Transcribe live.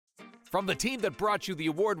From the team that brought you the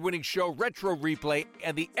award-winning show Retro Replay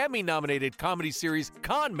and the Emmy-nominated comedy series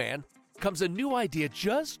Con Man, comes a new idea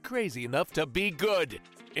just crazy enough to be good.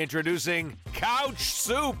 Introducing Couch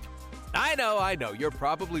Soup. I know, you're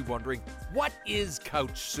probably wondering, what is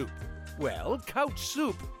Couch Soup? Well, Couch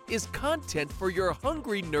Soup is content for your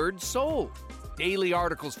hungry nerd soul. Daily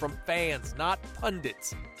articles from fans, not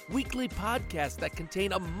pundits. Weekly podcasts that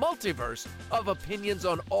contain a multiverse of opinions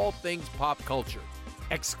on all things pop culture.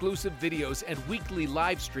 Exclusive videos and weekly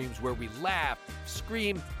live streams where we laugh,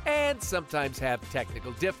 scream, and sometimes have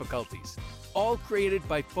technical difficulties. All created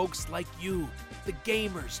by folks like you, the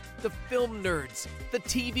gamers, the film nerds, the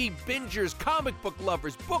TV bingers, comic book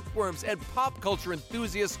lovers, bookworms, and pop culture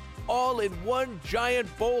enthusiasts, all in one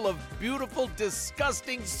giant bowl of beautiful,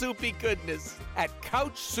 disgusting, soupy goodness at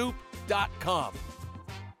CouchSoup.com.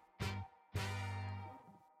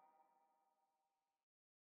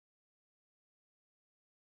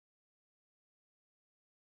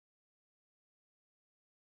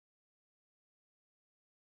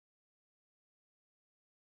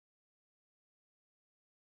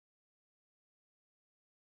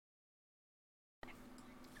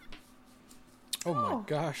 Oh my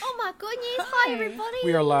gosh. Oh my goodness. Hi everybody.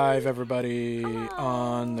 We are live, everybody,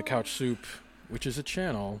 on the Couch Soup, which is a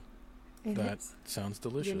channel that sounds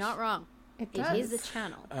delicious. You're not wrong. It is a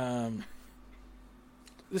channel.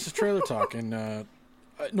 This is Trailer Talk, and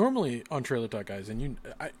normally on Trailer Talk, guys, and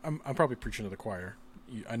I'm probably preaching to the choir.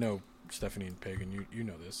 I know Stephanie and Peg, and you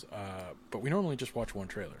know this, but we normally just watch one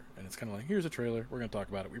trailer, and it's kind of like, here's a trailer, we're going to talk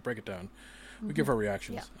about it, we break it down, we give our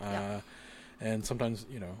reactions. And sometimes,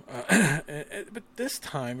 but this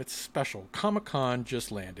time it's special. Comic-Con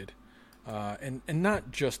just landed. And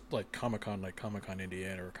not just like Comic-Con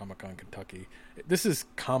Indiana or Comic-Con Kentucky. This is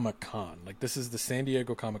Comic-Con. Like, this is the San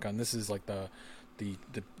Diego Comic-Con. This is like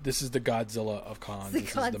this is the Godzilla of cons.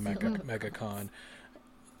 This is the Mega Con.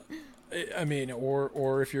 I mean,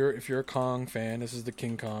 or if you're a Kong fan, this is the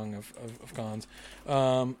King Kong of cons.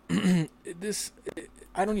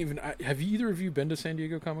 Have either of you been to San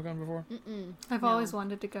Diego Comic-Con before? I've always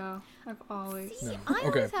wanted to go. I always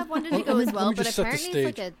have wanted to go as well, but apparently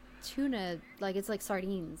it's like a tuna, like it's like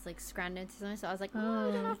sardines, like scrambled tuna. So I was like, I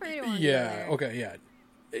don't know if I really want to go there. Okay, yeah.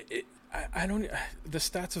 I don't. The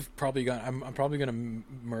stats have probably gone. I'm probably going to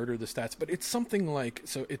murder the stats, but it's something like,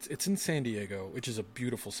 so. It's in San Diego, which is a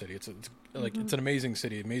beautiful city. It's an amazing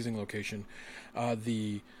city, amazing location.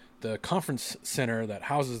 The conference center that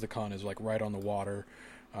houses the con is like right on the water,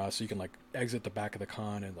 so you can like exit the back of the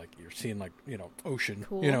con and like you're seeing like ocean,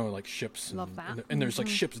 cool. Like ships. Love that. And there's like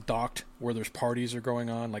ships docked where there's parties are going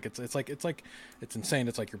on. Like it's insane.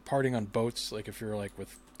 It's like you're partying on boats. Like if you're like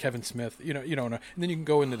with Kevin Smith, and then you can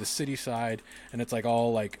go into the city side and it's like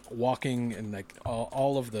all like walking and like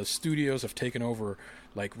all of the studios have taken over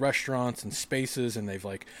like restaurants and spaces, and they've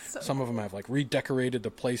like some of them have like redecorated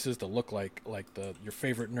the places to look like your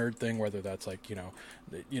favorite nerd thing, whether that's like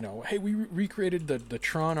hey, we recreated the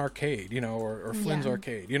Tron arcade, or Flynn's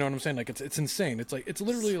arcade, you know what I'm saying? Like it's insane. It's like it's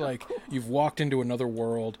literally like cool. You've walked into another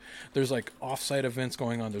world. There's like off-site events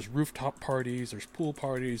going on. There's rooftop parties, there's pool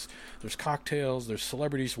parties, there's cocktails, there's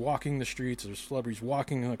celebrities walking the streets, there's celebrities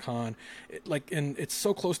walking the con. And it's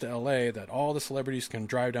so close to LA that all the celebrities can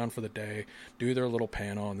drive down for the day, do their little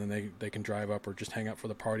panel, and then they can drive up or just hang out for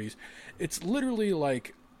the parties. It's literally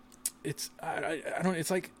like it's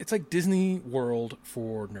like Disney World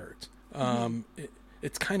for nerds.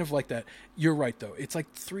 It's kind of like that. You're right though. It's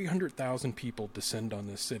like 300,000 people descend on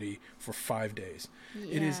this city for 5 days.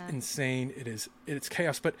 Yeah. It is insane. It's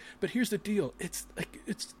chaos. But here's the deal. It's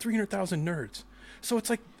 300,000 nerds. So it's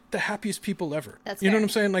like the happiest people ever. That's you know fair. what I'm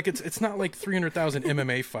saying? Like it's not like 300,000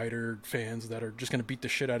 MMA fighter fans that are just going to beat the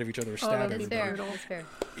shit out of each other or stab everybody. That's fair.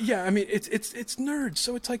 Yeah, I mean it's nerds.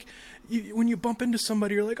 So it's like when you bump into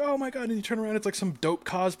somebody, you're like, oh my god, and you turn around, it's like some dope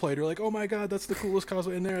cosplayer. You're like, oh my god, that's the coolest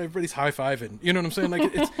cosplay in there. Everybody's high fiving. You know what I'm saying?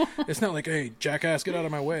 Like it's not like, hey, jackass, get out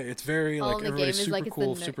of my way. It's very like everybody's super like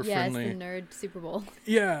cool, super friendly. It's the nerd Super Bowl.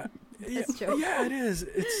 Yeah. That's true. Yeah, it is.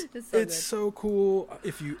 It's so cool.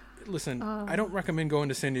 If you listen, I don't recommend going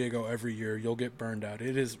to San Diego every year. You'll get burned out.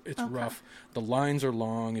 It's rough. The lines are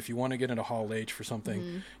long. If you want to get into Hall H for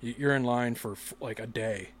something, you're in line for like a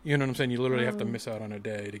day. You know what I'm saying? You literally have to miss out on a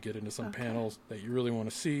day to get into some panels that you really want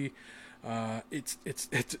to see.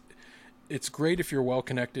 It's great if you're well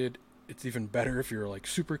connected. It's even better if you're like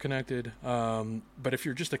super connected. But if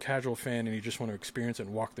you're just a casual fan and you just want to experience it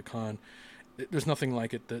and walk the con, there's nothing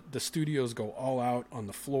like it. The studios go all out on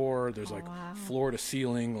the floor. There's floor to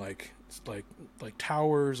ceiling, like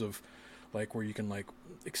towers of like where you can like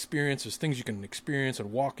experience. There's things you can experience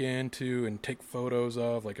and walk into and take photos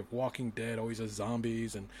of. Like if Walking Dead always has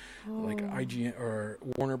zombies, and like IGN or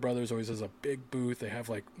Warner Brothers always has a big booth. They have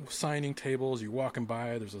like signing tables. You're walking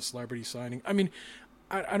by, there's a celebrity signing. I mean,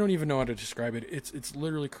 I don't even know how to describe it. It's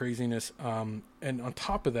literally craziness. And on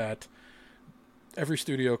top of that, every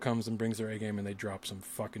studio comes and brings their A game, and they drop some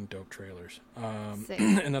fucking dope trailers.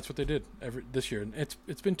 And that's what they did this year. And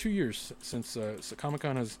it's been 2 years since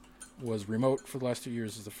Comic-Con was remote for the last 2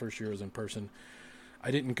 years. Is the first year it was in person.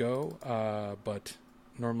 I didn't go, but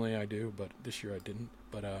normally I do, but this year I didn't.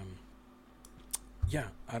 But yeah,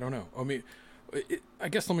 I don't know. I mean, I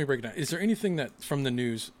guess let me break it down. Is there anything that from the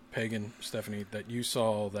news, Pagan, Stephanie, that you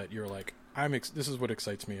saw that you're like, this is what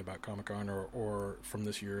excites me about Comic-Con, or from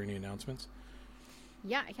this year, any announcements?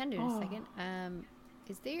 Yeah, I can do it in a second.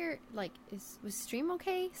 Is there was stream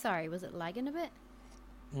okay? Sorry, was it lagging a bit?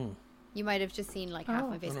 You might have just seen like half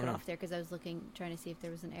my face cut off there because I was trying to see if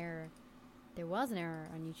there was an error. There was an error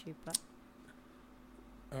on YouTube, but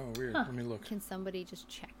oh, weird. Let me look. Can somebody just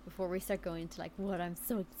check before we start going to like what I'm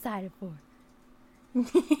so excited for?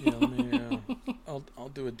 Yeah, let me. I'll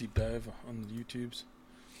do a deep dive on the YouTubes.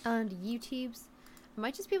 On the YouTubes, I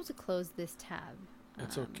might just be able to close this tab.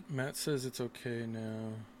 It's okay. Matt says it's okay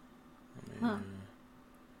now.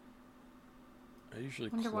 I usually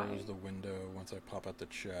close the window once I pop out the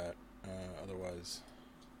chat. Otherwise,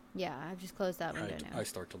 yeah, I've just closed that window now. I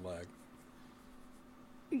start to lag.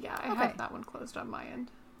 Yeah, I have that one closed on my end.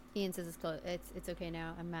 Ian says it's closed. It's okay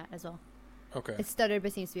now, and Matt as well. Okay. It stuttered,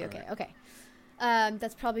 but seems to be okay. Right. Okay.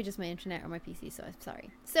 That's probably just my internet or my PC, so I'm sorry.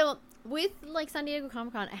 So with like San Diego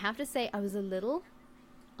Comic-Con, I have to say I was a little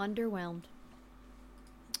underwhelmed.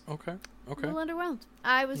 Okay. A little underwhelmed.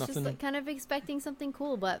 I was just like kind of expecting something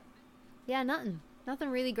cool, but yeah, nothing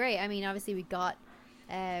really great. I mean, obviously we got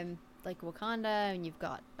like Wakanda, and you've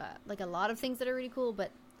got like a lot of things that are really cool,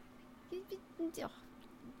 but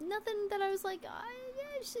nothing that I was like, yeah,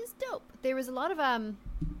 it's just dope. There was a lot of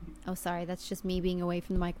oh, sorry, that's just me being away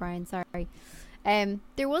from the mic, Ryan. Sorry.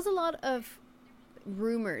 There was a lot of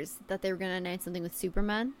rumors that they were going to announce something with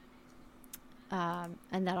Superman.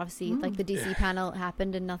 And that obviously, like, the DC panel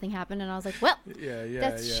happened and nothing happened, and I was like, well,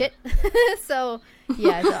 that's shit. So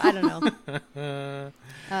I don't know.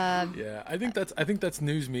 Yeah, I think that's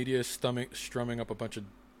news media strumming up a bunch of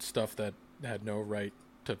stuff that had no right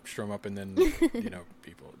to strum up, and then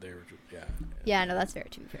people, they were just, yeah, no, that's fair,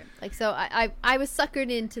 to be fair. Like, so I was suckered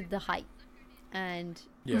into the hype, and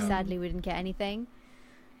sadly we didn't get anything.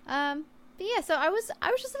 But yeah, so I was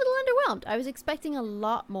just a little underwhelmed. I was expecting a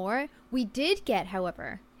lot more. We did get,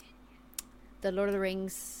 however, the Lord of the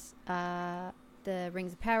Rings, the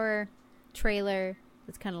Rings of Power trailer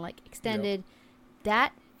that's kind of like extended. Yep.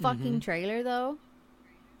 That fucking trailer, though,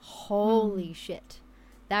 holy shit,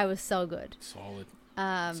 that was so good. Solid.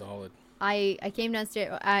 I came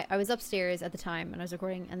downstairs. I was upstairs at the time, and I was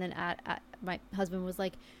recording, and then at my husband was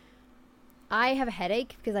like, I have a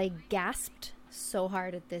headache because I gasped so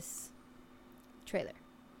hard at this trailer,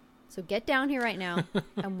 so get down here right now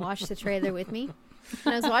and watch the trailer with me.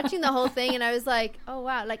 And I was watching the whole thing, and I was like, oh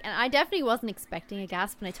wow, like, and I definitely wasn't expecting a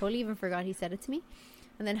gasp, and I totally even forgot he said it to me.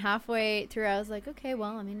 And then halfway through I was like, okay,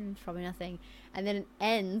 well, I mean, it's probably nothing. And then it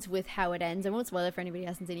ends with how it ends. I won't spoil it for anybody who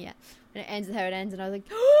hasn't seen it yet. And it ends with how it ends, and I was like,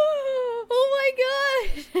 oh my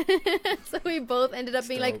god. So we both ended up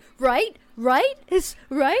being like, right is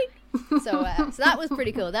right. So that was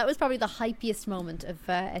pretty cool. That was probably the hypiest moment of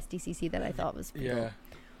SDCC that I thought was pretty cool.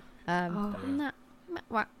 I'm in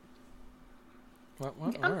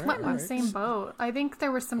the same boat. I think there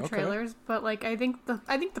were some trailers, but like I think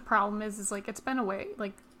the problem is like it's been away.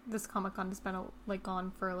 Like this Comic-Con has been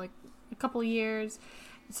gone for like a couple of years,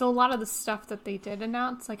 so a lot of the stuff that they did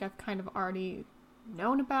announce, like I've kind of already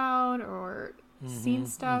known about or seen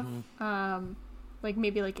stuff. Like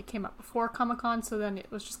maybe like it came up before Comic-Con, so then it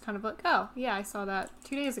was just kind of like, oh yeah, I saw that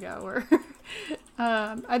 2 days ago. Or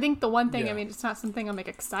I think the one thing, I mean, it's not something I'm like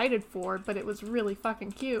excited for, but it was really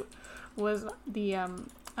fucking cute, was the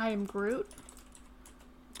I Am Groot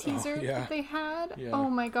teaser that they had.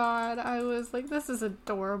 Oh my god, I was like, this is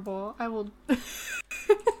adorable. I will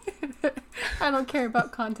I don't care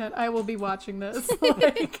about content, I will be watching this.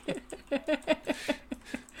 Like,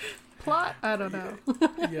 plot, I don't know.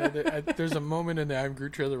 There's a moment in the I'm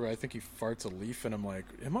Groot trailer where I think he farts a leaf, and I'm like,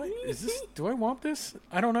 do I want this?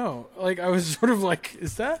 I don't know. Like, I was sort of like,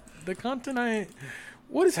 is that the content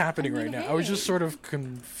what is happening right now? I was just sort of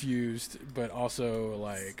confused, but also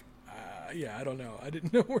like, I don't know. I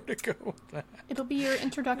didn't know where to go with that. It'll be your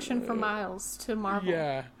introduction for Miles to Marvel.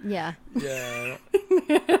 Yeah.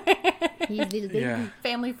 He's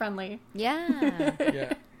family friendly.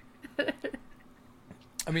 Yeah.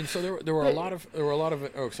 I mean, so there were a lot of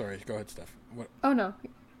Oh, sorry. Go ahead, Steph. What? Oh no,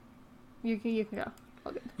 you can go.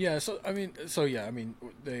 All good. Yeah.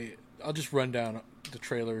 I'll just run down the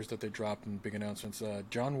trailers that they dropped and big announcements.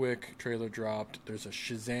 John Wick trailer dropped. There's a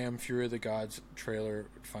Shazam: Fury of the Gods trailer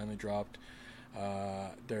finally dropped.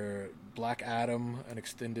 There, Black Adam, an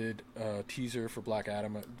extended teaser for Black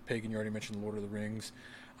Adam. Pagan, you already mentioned Lord of the Rings.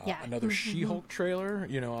 Another She-Hulk trailer.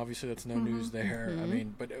 Obviously that's no news there. I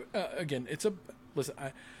mean, but again, listen.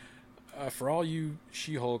 For all you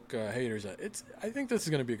She-Hulk haters, I think this is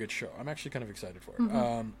going to be a good show. I'm actually kind of excited for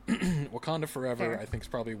it. Wakanda Forever, Fair. I think, is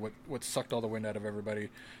probably what sucked all the wind out of everybody.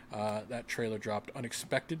 That trailer dropped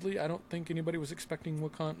unexpectedly. I don't think anybody was expecting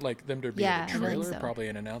Wakanda, like them to be a trailer, probably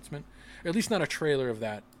an announcement, or at least not a trailer of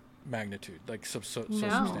that magnitude, like so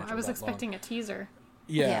substantial. No, I was expecting a teaser.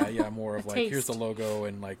 Yeah, more of like taste. here's the logo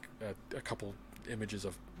and like a couple images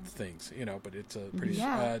of things, but it's a pretty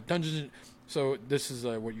Dungeons. So this is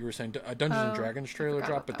what you were saying. A Dungeons and Dragons trailer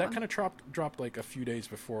dropped, but that kind of dropped like a few days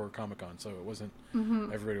before Comic-Con, so it wasn't.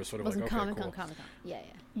 Everybody was sort of Wasn't like, okay, cool. Comic-Con. Yeah.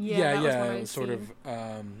 It was sort of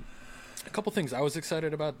a couple things I was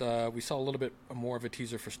excited about. We saw a little bit more of a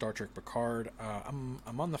teaser for Star Trek Picard.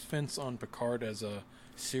 I'm on the fence on Picard as a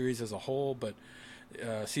series as a whole, but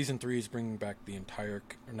season 3 is bringing back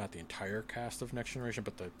not the entire cast of Next Generation,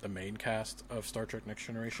 but the main cast of Star Trek Next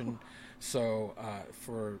Generation. So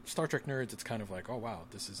for Star Trek nerds, it's kind of like, oh wow,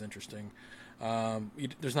 this is interesting.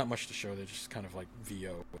 There's not much to show. They're just kind of like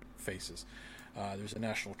VO faces. There's a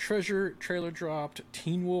National Treasure trailer dropped.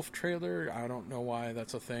 Teen Wolf trailer. I don't know why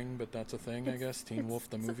that's a thing, but that's a thing, I guess. Teen Wolf,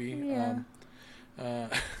 the movie.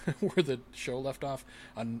 Where the show left off.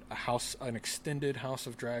 An extended House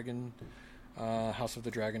of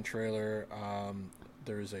the Dragon trailer.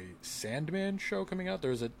 There's a Sandman show coming out.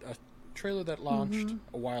 There's a trailer that launched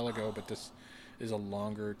a while ago, but this is a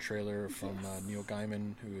longer trailer from Neil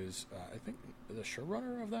Gaiman, who is, I think, the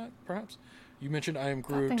showrunner of that, perhaps. You mentioned I Am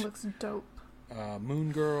Groot. That thing looks dope.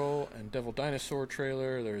 Moon Girl and Devil Dinosaur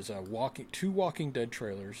trailer. There's two Walking Dead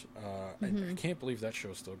trailers. I can't believe that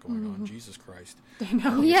show's still going on. Jesus Christ. I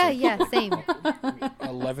know. Yeah, same.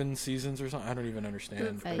 11 seasons or something. I don't even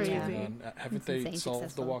understand. That's crazy. Haven't they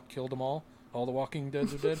solved killed them all? All the Walking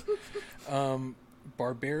Deads are dead.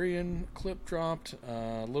 Barbarian clip dropped.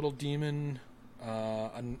 Little Demon.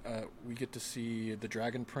 We get to see the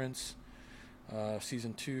Dragon Prince.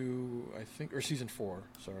 Season 2, I think, or season 4,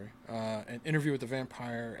 sorry. An Interview with the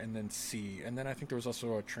Vampire, and then C. And then I think there was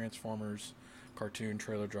also a Transformers cartoon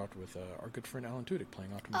trailer dropped with our good friend Alan Tudyk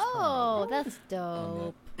playing Optimus Prime. Oh, that's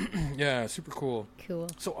dope. Yeah, super cool. Cool.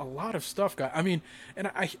 So a lot of stuff, guys. I mean, and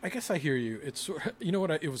I guess I hear you. It's you know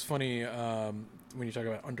what? It was funny when you talk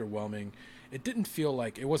about underwhelming. It didn't feel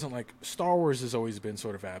like, it wasn't like Star Wars has always been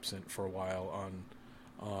sort of absent for a while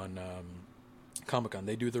on Comic-Con.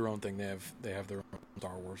 They do their own thing. They have their own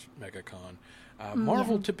Star Wars MegaCon.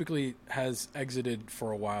 Marvel typically has exited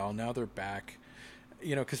for a while. Now they're back.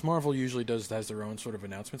 Because Marvel usually has their own sort of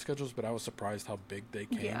announcement schedules, but I was surprised how big they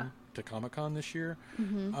came to Comic-Con this year.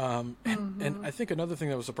 And I think another thing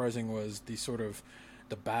that was surprising was the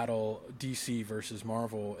battle DC versus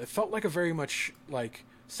Marvel. It felt like a very much like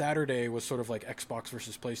Saturday was sort of like Xbox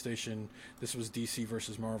versus PlayStation. This was DC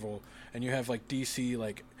versus Marvel. And you have like DC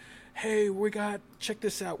like, hey, check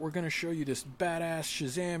this out. We're going to show you this badass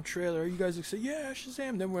Shazam trailer. You guys say, yeah,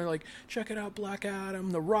 Shazam. Then we're like, check it out, Black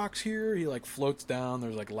Adam. The Rock's here. He like floats down.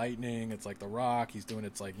 There's like lightning. It's like The Rock. He's doing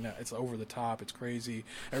it's like, no, it's over the top. It's crazy.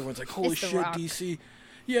 Everyone's like, holy shit, Rock. DC.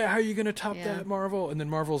 Yeah, how are you going to top that, Marvel? And then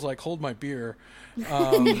Marvel's like, hold my beer.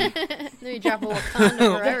 Then you drop a Wakanda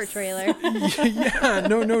Forever trailer. Yeah,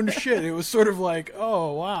 no shit. It was sort of like,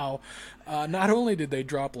 oh, wow. Not only did they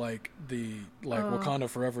drop like the Wakanda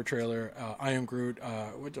Forever trailer, I Am Groot,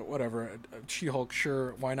 whatever, She-Hulk,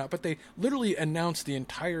 sure, why not? But they literally announced the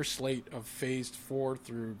entire slate of Phase 4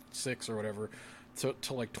 through 6 or whatever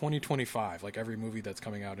to like 2025, like every movie that's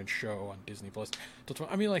coming out and show on Disney Plus.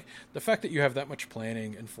 I mean, like the fact that you have that much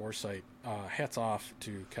planning and foresight, hats off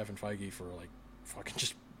to Kevin Feige for like fucking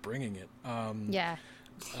just bringing it.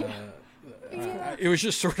 It was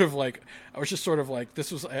just sort of like I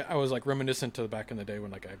was like reminiscent to back in the day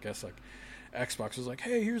when like I guess like Xbox was like,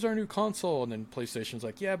 hey, here's our new console, and then PlayStation's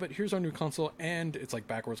like, yeah, but here's our new console, and it's like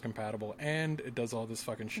backwards compatible, and it does all this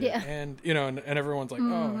fucking shit, and and everyone's like,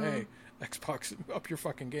 oh, hey, Xbox, up your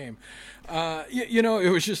fucking game.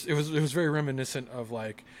 It was very reminiscent of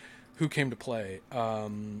like who came to play.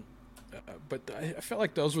 But I felt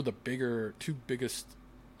like those were the two biggest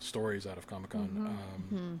stories out of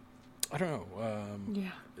Comic-Con. I don't know.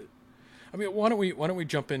 I mean, why don't we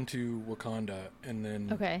jump into Wakanda and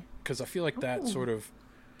then Okay. Because I feel like that sort of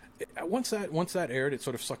once that aired, it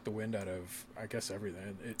sort of sucked the wind out of, I guess,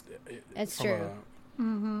 everything. It's from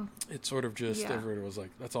true. It sort of just everybody was like,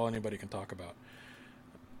 that's all anybody can talk about.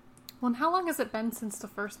 Well, and how long has it been since the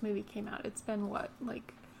first movie came out? It's been what,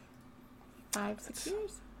 like 5-6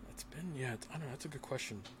 years? It's been I don't know. That's a good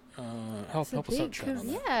question. Help us out, chat on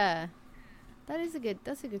that. Yeah, that's a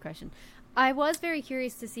good question. I was very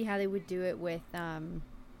curious to see how they would do it with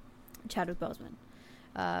Chadwick Boseman.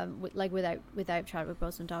 Without Chadwick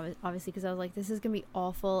Boseman, obviously, because I was like, this is gonna be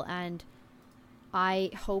awful, and I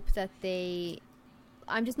hope that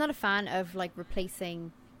I'm just not a fan of like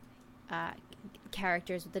replacing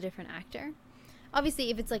characters with a different actor.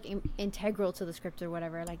 Obviously, if it's like integral to the script or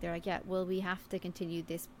whatever, like they're like, yeah, well, we have to continue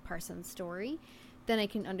this person's story, then I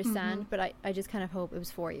can understand. But I just kind of hope it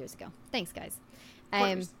was 4 years ago. Thanks, guys.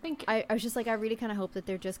 Thank you. I was just like, I really kind of hope that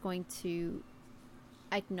they're just going to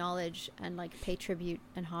acknowledge and like pay tribute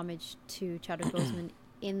and homage to Chadwick Boseman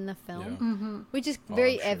in the film, which is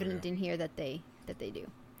very evident in here that they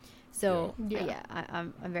do. So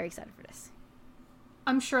I'm very excited for this.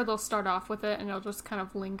 I'm sure they'll start off with it and it'll just kind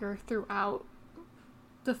of linger throughout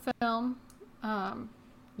the film.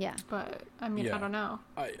 But I mean, I don't know.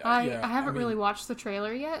 I haven't really watched the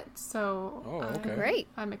trailer yet, so Great.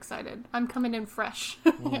 I'm excited. I'm coming in fresh.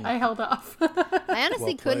 I held off. I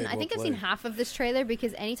honestly couldn't. I think I've seen half of this trailer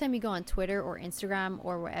because anytime you go on Twitter or Instagram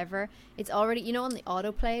or wherever, it's already, you know, on the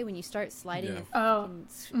autoplay when you start sliding the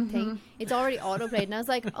thing, it's already autoplayed, and I was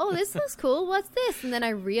like, oh, this looks cool. What's this? And then I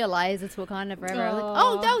realized it's Wakanda Forever. I was like,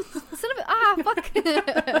 oh no, son of a fuck!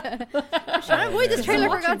 I'm trying to avoid this trailer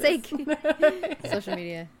for God's sake. Social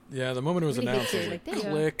media. Yeah, the moment it was Really announced, I was big like,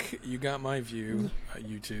 click, you got my view,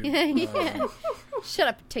 YouTube. Shut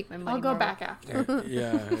up and take my money. I'll go Marvel. back after.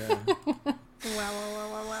 Yeah.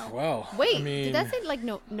 Wow. Well, Wait, I mean, did that say like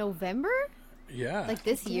November? yeah. Like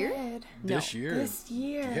this year? No. This year. This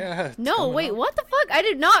year. Yeah. it's No, coming wait, up. what the fuck? I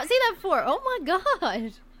did not see that before. Oh my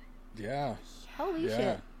god. Yeah. Holy Yeah.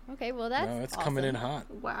 shit. Okay, well that's No, it's awesome. coming in hot.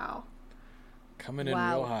 Wow. Coming in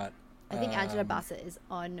Wow. real hot. I think Angela Bassett is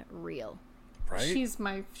unreal. Right? She's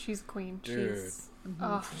queen. Dude. She's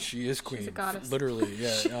oh, She is queen. she's a goddess. Literally,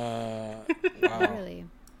 yeah. Wow. Literally.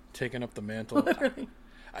 Taking up the mantle. literally.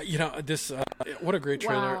 You know, this, what a great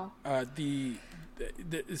trailer. Wow.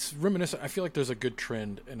 It's reminiscent. I feel like there's a good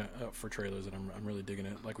trend for trailers, and I'm really digging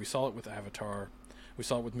it. Like, we saw it with Avatar. We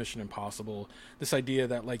saw it with Mission Impossible. This idea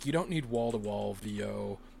that, like, you don't need wall-to-wall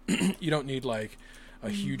VO. You don't need, like, a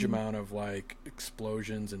huge amount of, like,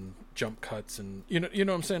 explosions and jump cuts. And, you know what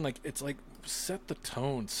I'm saying? Like, it's like, set the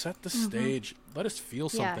tone, set the stage. Let us feel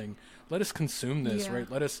something. Let us consume this, right?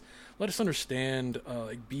 Let us understand,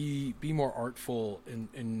 like, be more artful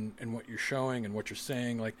in what you're showing and what you're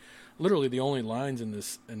saying. Like, literally the only lines in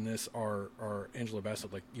this are Angela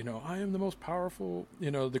Bassett, like, you know, I am the most powerful, you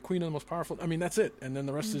know, the queen of the most powerful. I mean, that's it. And then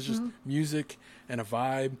the rest is just music and a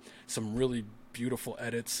vibe, some really beautiful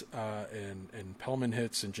edits, and Pellman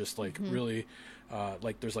hits, and just like really,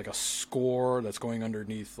 like there's like a score that's going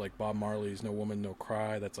underneath, like Bob Marley's "No Woman, No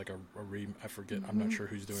Cry." That's like a I forget. I'm not sure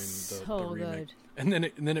who's doing the remake. Good. And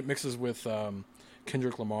then it mixes with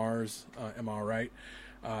Kendrick Lamar's "Am I Right?"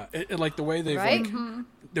 It like the way they've like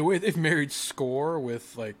the way they've married score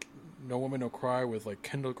with like "No Woman, No Cry" with like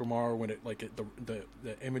Kendrick Lamar when it like the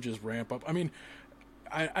images ramp up. I mean,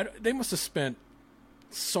 they must have spent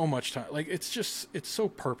so much time. Like, it's so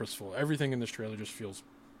purposeful. Everything in this trailer just feels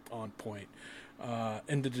on point.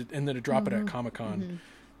 And then to drop it at Comic-Con,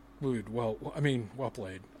 dude, well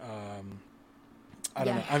played. I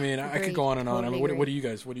don't know. I mean, I could go on and on. Totally I mean, what are you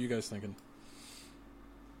guys thinking?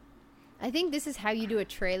 I think this is how you do a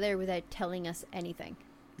trailer without telling us anything.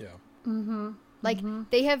 Yeah. Like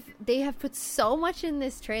they have put so much in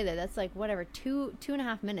this trailer that's like whatever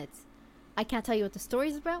 2.5 minutes. I can't tell you what the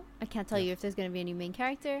story's about. I can't tell you if there's going to be a new main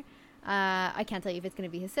character. I can't tell you if it's going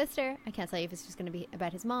to be his sister. I can't tell you if it's just going to be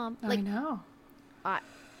about his mom. Like, I know.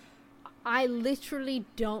 I literally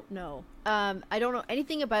don't know. I don't know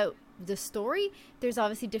anything about the story. There's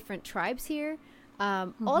obviously different tribes here.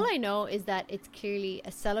 All I know is that it's clearly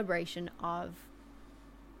a celebration of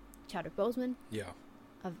Chadwick Boseman. Yeah.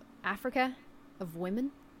 Of Africa, of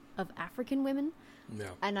women, of African women.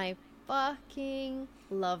 Yeah. And I fucking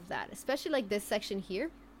love that, especially like this section here,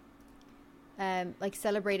 like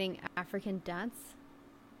celebrating African dance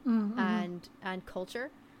and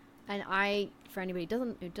culture. And for anybody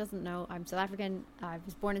who doesn't know, I'm South African. I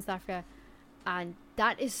was born in South Africa, and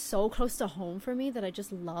that is so close to home for me that I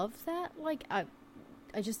just love that. Like I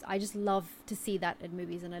just love to see that in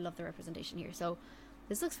movies, and I love the representation here. So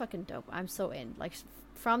This looks fucking dope. I'm so in. Like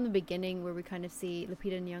from the beginning, where we kind of see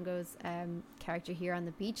Lupita Nyong'o's character here on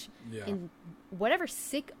the beach in whatever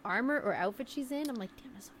sick armor or outfit she's in. I'm like,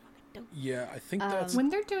 damn, that's so fucking dope. Yeah, I think that's when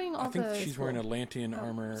they're doing all I think she's wearing Atlantean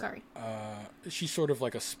armor. Sorry. She's sort of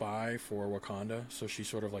like a spy for Wakanda, so she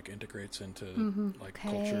sort of like integrates into like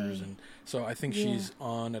cultures, and so I think she's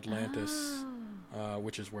on Atlantis,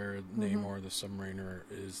 which is where Namor, the Submariner,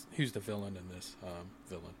 is. He's the villain in this.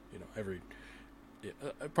 Villain, you know,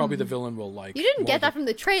 probably the villain will like. You didn't get that from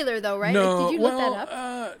the trailer, though, right? No, like, did you look that up?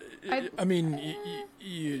 I mean,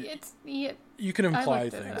 you can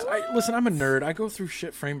imply things. Listen, I'm a nerd. I go through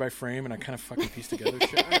shit frame by frame, and I kind of fucking piece together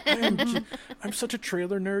shit. I'm such a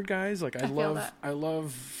trailer nerd, guys. Like, I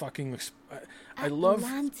love fucking. I love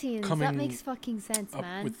Atlanteans. coming That makes fucking sense, up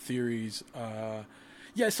man. with theories.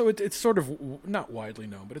 Yeah, so it's sort of not widely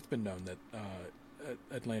known, but it's been known that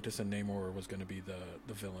Atlantis and Namor was going to be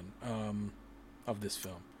the villain of this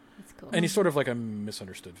film. That's cool. And he's sort of like a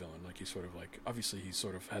misunderstood villain. Like he's sort of like, obviously he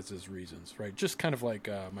sort of has his reasons, right? Just kind of like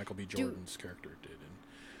Michael B. Jordan's character did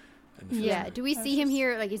in the film. Yeah. Do we see him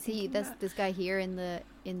here? Like, is he this guy here in the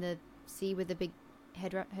sea with the big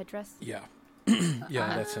headdress? Yeah.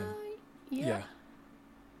 Yeah, that's him. Yeah.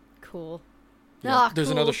 Cool. Yeah. There's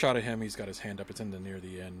another shot of him. He's got his hand up. It's near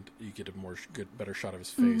the end. You get a better shot of his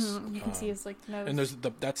face. You can see his like nose. And there's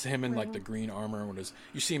that's him in like the green armor.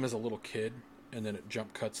 You see him as a little kid, and then it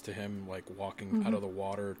jump cuts to him like walking out of the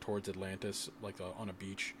water towards Atlantis, like on a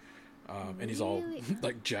beach, and he's all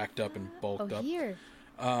like jacked up and bulked up. Here.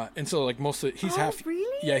 And so like he's half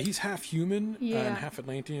he's half human and half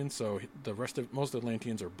Atlantean. So the rest of most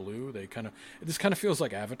Atlanteans are blue. This kind of feels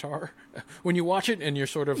like Avatar when you watch it, and you're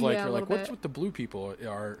sort of like what's with the blue people? It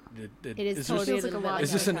is totally is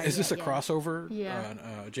this a crossover? Yeah,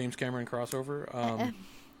 James Cameron crossover.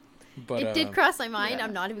 But it did cross my mind.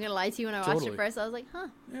 I'm not even gonna lie to you. When I watched totally. it first, I was like, "Huh?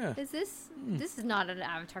 Yeah. Is this is not an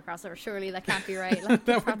Avatar crossover? Surely that can't be right." Like,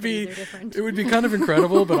 that would be. It would be kind of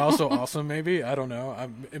incredible, but also awesome. Maybe I don't know.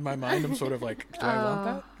 In my mind, I'm sort of like, do I want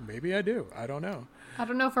that? Maybe I do. I don't know. I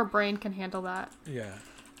don't know if our brain can handle that. Yeah.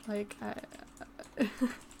 Like, I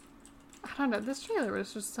don't know. This trailer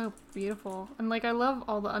was just so beautiful, and like I love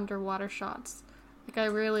all the underwater shots. Like I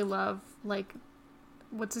really love like,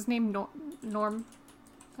 what's his name? Norm.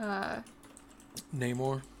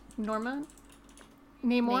 Namor.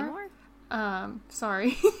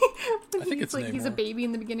 Sorry. I think it's like Namor. He's a baby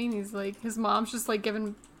in the beginning. He's like his mom's just like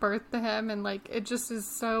giving birth to him, and like it just is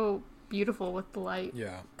so beautiful with the light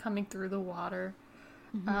coming through the water.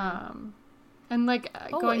 And like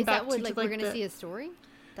going back to like we're gonna see his story.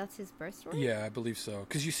 That's his birth story. Yeah, I believe so.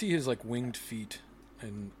 Because you see his like winged feet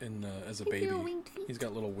as a baby. He's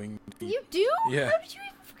got little winged feet. You do? Yeah. How did you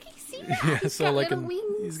even fucking see that? Yeah, he's so got like little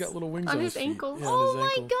wings he's got little wings on on his feet. ankles. Yeah, oh on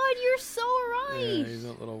his my god, you're so right. Yeah, he's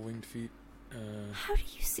got little winged feet. How do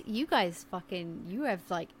you see? You guys you have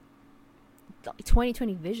like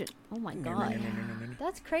 20/20 vision. Oh my god,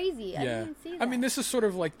 that's crazy. I didn't see that. I mean, this is sort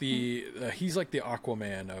of like he's like the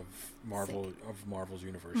Aquaman of Marvel's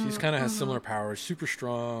universe. He's kind of has similar powers, super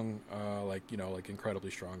strong, like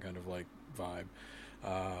incredibly strong kind of like vibe.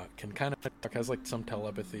 Can kind of has like some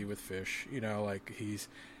telepathy with fish. Like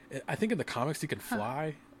I think in the comics he can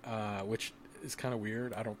fly, which is kind of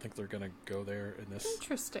weird. I don't think they're gonna go there in this.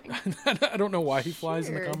 Interesting. I don't know why he flies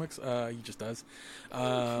in the comics. He just does.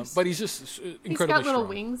 But he's just incredibly He's got little strong.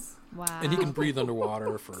 wings. Wow. And he can breathe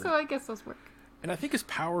underwater So I guess those work. And I think his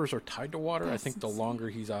powers are tied to water. I think the longer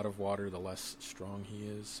he's out of water, the less strong he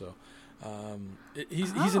is. So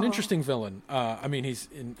he's an interesting villain. I mean, it's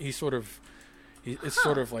sort of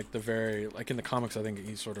like the very like in the comics. I think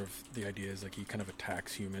he's sort of the idea is like he kind of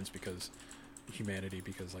attacks humanity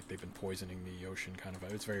because like they've been poisoning the ocean. Kind of,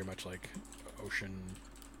 it's very much like ocean,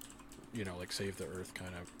 like save the earth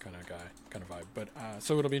kind of guy, kind of vibe. But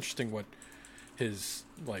so it'll be interesting what his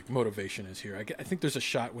like motivation is here. I think there's a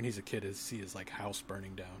shot when he's a kid, see his like house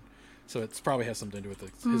burning down. So it's probably has something to do with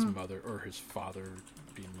his mother or his father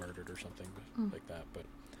being murdered or something like that. But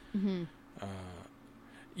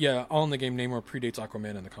yeah, all in the game, Namor predates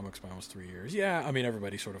Aquaman in the comics by almost 3 years. Yeah, I mean,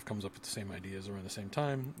 everybody sort of comes up with the same ideas around the same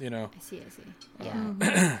time, I see.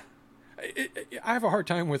 Yeah. I have a hard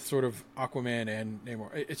time with sort of Aquaman and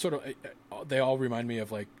Namor. It's sort of, they all remind me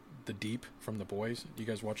of like the Deep from The Boys. Do you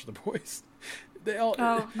guys watch The Boys? They all.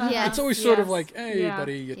 It's always sort of like, hey,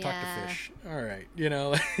 buddy, you talk to fish. All right,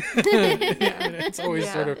 It's always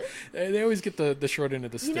sort of. They always get the short end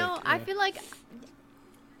of the stick. I feel like.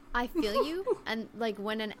 I feel you, and like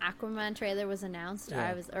when an Aquaman trailer was announced,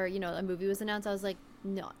 a movie was announced, I was like,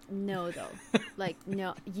 no, though. Like,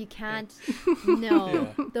 no, you can't.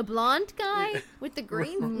 No, the blonde guy with the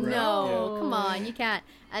green. No, come on, you can't.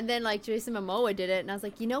 And then like Jason Momoa did it, and I was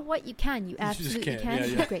like, you know what, you can. You absolutely can.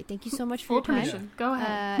 Yeah. Great, thank you so much for Full your time. permission. Go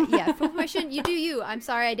ahead. Yeah, full permission. You do you. I'm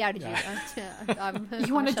sorry I doubted you.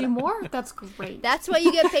 You want to do more? That's great. That's why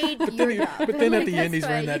you get paid your job. But then Like, at the end, he's that's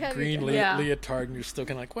wearing why you that have green your job. leotard, and you're still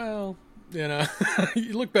kind of like, well, you know,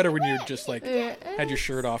 you look better when you just like had your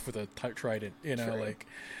shirt off with a trident, you know, True. like,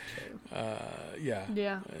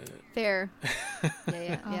 yeah. Fair.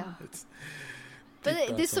 Yeah. It's But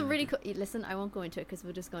deep this is thoughts a on really it. cool. Listen, I won't go into it because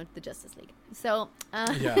we'll just go into the Justice League. So,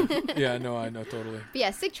 Yeah, no, I know totally. but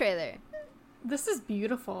yeah, sick trailer. This is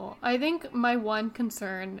beautiful. I think my one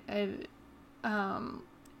concern, and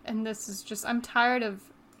this is just, I'm tired of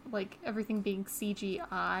like everything being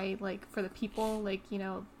CGI, like for the people, like, you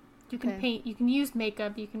know, you can paint, you can use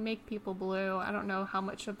makeup, you can make people blue. I don't know how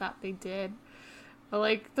much of that they did, but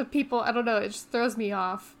like the people, I don't know, it just throws me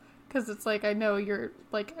off because it's like, I know you're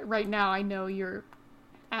like right now, I know you're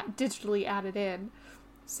digitally added in.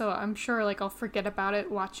 So I'm sure like I'll forget about it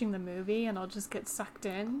watching the movie and I'll just get sucked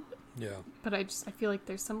in. Yeah. But I feel like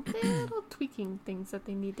there's some little tweaking things that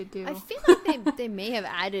they need to do. I feel like they may have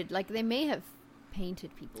added, like they may have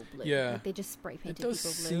painted people blue. Yeah. Like, they just spray It painted does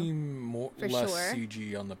people blue. seem For less sure.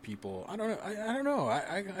 CG on the people. I don't know. I don't know.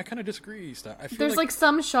 I kind of disagree. I feel There's like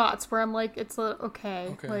some shots where I'm like, it's okay.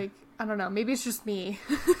 Okay. Like, I don't know. Maybe it's just me.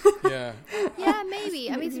 yeah. Yeah, maybe.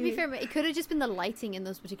 I mean, to be fair, it could have just been the lighting in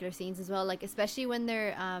those particular scenes as well. Like, especially when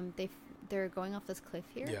they're going off this cliff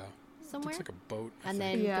here Yeah. somewhere, Looks like a boat. I and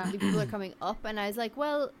think. then Yeah. the people are coming up, and I was like,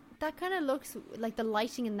 well, that kind of looks like the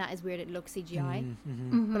lighting in that is weird. It looks CGI,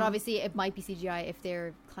 Mm-hmm. but obviously it might be CGI if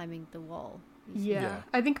they're climbing the wall. Yeah. Yeah.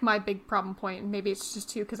 I think my big problem point, and maybe it's just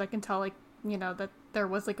too, because I can tell, like, you know, that there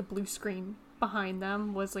was like a blue screen behind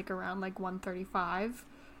them was like around like 135.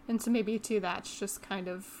 And so maybe too, that's just kind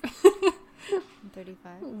of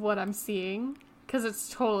 35. what I'm seeing. Because it's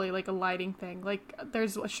totally like a lighting thing. Like,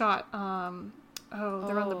 there's a shot, they're on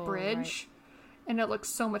the Oh, bridge. right. And it looks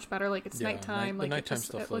so much better. Like, it's nighttime. The Like, nighttime it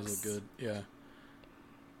stuff looks does look good. Yeah.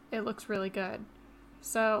 It looks really good.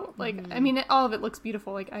 So, like, I mean, all of it looks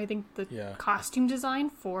beautiful. Like, I think the Yeah. costume design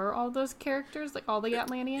for all those characters, like all the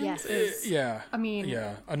Atlanteans, Yes. is Yeah. I mean,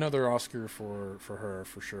 Yeah. Another Oscar for her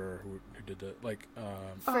for sure. Who did that? Like.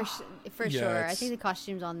 For Yeah, sure. I it's- think the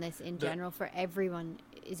costumes on this in general for everyone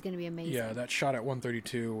is going to be amazing. Yeah, that shot at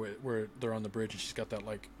 132 where they're on the bridge and she's got that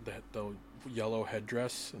like the yellow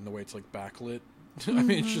headdress and the way it's like backlit. I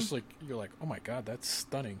mean, it's just like you're like, oh my god, that's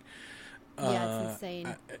stunning. Yeah, it's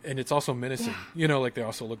insane. And it's also menacing. You know, like they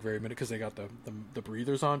also look very menacing because they got the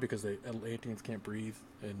breathers on because the Atlanteans can't breathe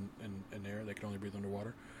in air; they can only breathe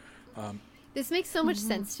underwater. This makes so much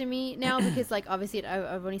sense to me now because, like, obviously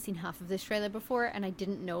I've only seen half of this trailer before, and I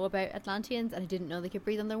didn't know about Atlanteans, and I didn't know they could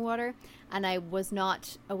breathe underwater, and I was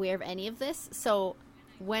not aware of any of this. So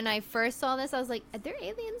when I first saw this, I was like, "Are there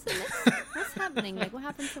aliens in this? What's happening? Like, what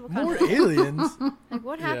happened to Wakanda? More aliens. Like,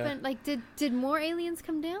 what Yeah. happened? Like, did more aliens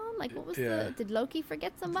come down? Like, what was did Loki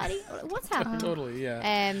forget somebody? What's happening?" Totally.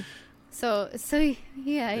 Yeah. So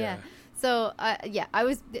yeah. So I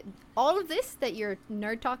was all of this that you're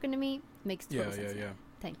nerd talking to me makes total sense. Yeah.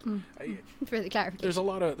 Thank you for the clarification. There's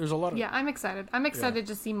a lot of. yeah, I'm excited. I'm excited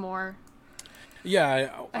to see more. Yeah,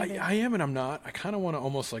 I think. I am and I'm not. I kind of want to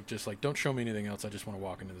almost like just like don't show me anything else. I just want to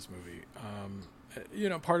walk into this movie. You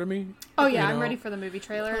know, part of me. Oh yeah, you I'm know, ready for the movie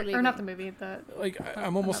trailer, Totally or not the agree. movie. Like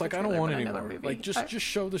I'm almost like I don't trailer, want but any another more. movie. Like just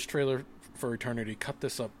show this trailer for eternity. Cut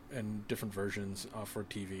this up in different versions for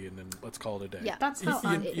TV, and then let's call it a day. Yeah. That's how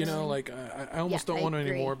I'm You know, like I almost Yeah, don't I want any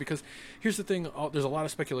agree. more because here's the thing: there's a lot of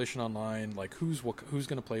speculation online, like who's going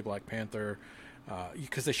to play Black Panther,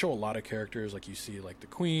 because they show a lot of characters. Like you see, like the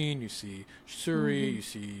Queen, you see Shuri, you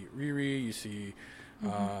see Riri, you see,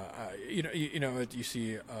 you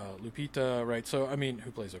see Lupita, right? So I mean,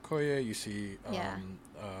 who plays Okoye? You see, Yeah.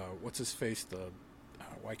 What's his face?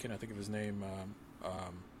 Why can't I think of his name?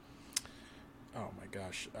 Oh my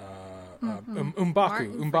gosh, Martin?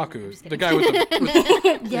 Umbaku, the guy with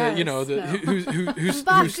the Yes, you know, no. who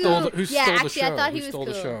Mbaku. stole the Yeah, show, actually, I thought he who was stole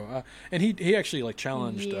the cool. show, and he actually like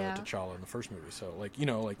challenged Yeah. T'Challa in the first movie, so like you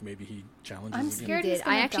know like maybe he challenges. I'm again. scared He he's did.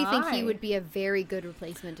 gonna I actually think he die. would be a very good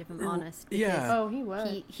replacement, if I'm honest. Yeah. Oh, he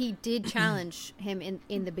was. He did challenge him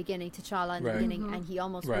in the beginning, T'Challa in the Right. beginning, and he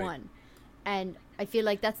almost Right. won. And I feel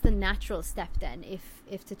like that's the natural step then.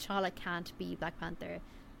 If T'Challa can't be Black Panther,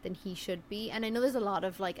 then he should be. And I know there's a lot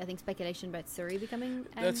of like I think speculation about Shuri becoming.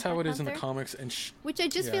 That's how Black it is in the Panther, comics, and which I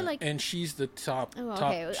just feel like. and she's the top. Oh,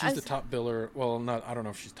 top okay. she's I the was- top biller. Well, not I don't know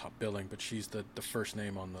if she's top billing, but she's the first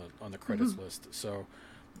name on the credits list. So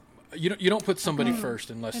you don't put somebody first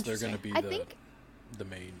unless they're going to be I think the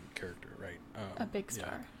main character, right? A big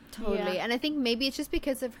star. totally, Yeah. and I think maybe it's just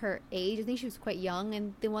because of her age. I think she was quite young,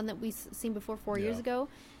 and the one that we seen before 4 years ago,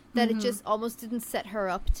 that it just almost didn't set her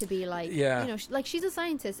up to be like, you know, like she's a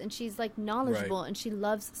scientist and she's like knowledgeable and she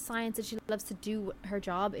loves science and she loves to do her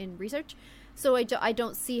job in research. So I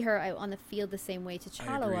don't see her out on the field the same way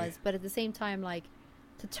T'Challa was, but at the same time, like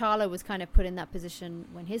T'Challa was kind of put in that position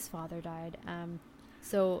when his father died.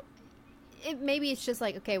 So maybe it's just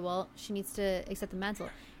like, okay, well, she needs to accept the mantle.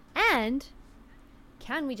 And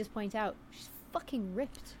can we just point out she's fucking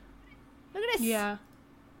ripped? Look at this. Yeah.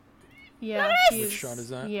 Which shot is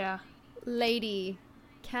that? Yeah. Lady,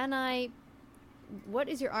 what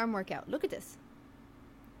is your arm workout? Look at this.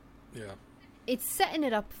 Yeah. It's setting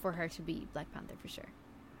it up for her to be Black Panther for sure.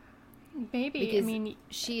 Maybe. Because I mean,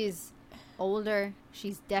 she is older.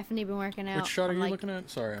 She's definitely been working out. Which shot are you like, looking at?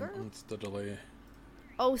 Sorry, it's the delay.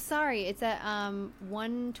 Oh, sorry. It's at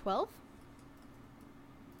 112.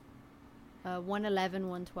 111,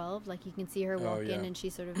 112. Like you can see her walk in, and she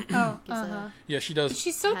sort of gives a Yeah, she does.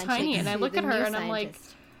 she's so handshake tiny, and I to look the at her new and I'm like,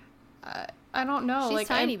 scientist. I don't know. She's like,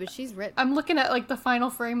 tiny, but she's ripped. I'm looking at like the final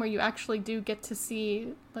frame where you actually do get to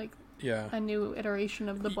see like Yeah. a new iteration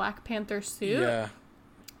of the Black Panther suit. Yeah.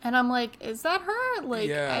 And I'm like, is that her? Like,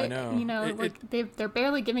 Yeah, I know. You know, they're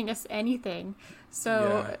barely giving us anything.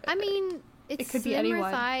 So Yeah. I mean, it's It could be slimmer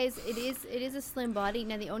anyone. thighs. It is a slim body.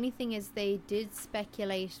 Now the only thing is they did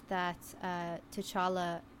speculate that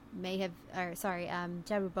T'Challa may have,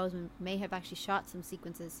 Chadwick Boseman may have actually shot some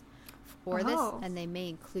sequences for this, and they may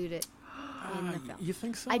include it in the film. You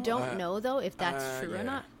think so? I don't know though if that's true or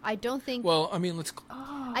not. I don't think. Well, I mean,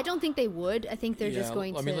 I don't think they would. I think they're just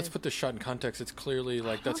going to. I mean, let's put this shot in context. It's clearly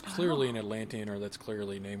like that's clearly an Atlantean, or that's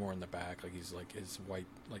clearly Namor in the back. Like he's like his white,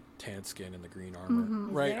 like tan skin and the green armor,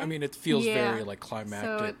 right? I mean, it feels very like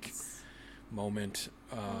climactic moment.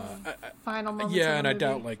 Final moments. Yeah, of and the I movie.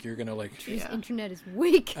 doubt like you're gonna like. Drew's internet is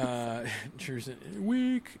weak. Drew's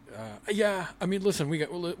weak. Yeah, I mean, listen, we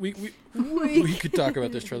could talk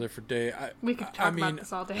about this trailer for day. We could talk about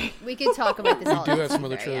this all day. We could talk about this all We do day. have some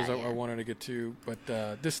other Yeah, trailers yeah. I wanted to get to, but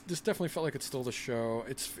this definitely felt like it stole the show.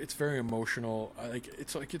 It's very emotional.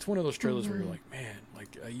 It's one of those trailers where you're like, man,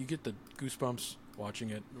 like you get the goosebumps watching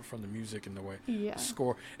it from the music and the way the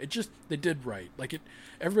score. They did right. Like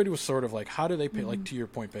everybody was sort of like, how do they pay? Like to your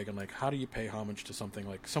point, Megan, like how do you pay homage to something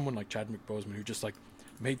like someone like Chadwick Boseman who just like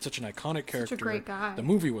made such an iconic character. Such a great guy. The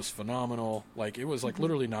movie was phenomenal. Like it was like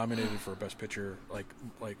literally nominated for Best Picture.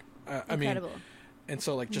 I mean, and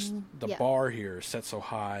so like just the bar here is set so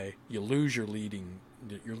high, you lose your leading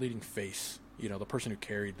face. You know, the person who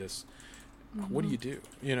carried this. What do you do?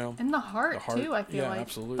 You know, And the heart too. I feel like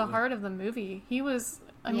absolutely. the heart of the movie. He was.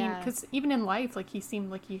 I mean, because even in life, like he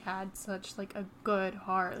seemed like he had such like a good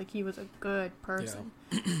heart. Like he was a good person.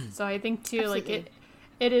 So I think too, Absolutely. like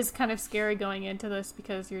it is kind of scary going into this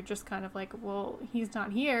because you're just kind of like, well, he's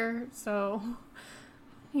not here, so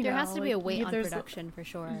There has to be a like, weight on there's- production for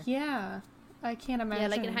sure. Yeah, I can't imagine. Yeah,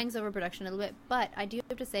 like it hangs over production a little bit. But I do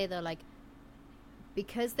have to say though, like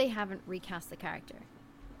because they haven't recast the character,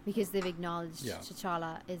 because they've acknowledged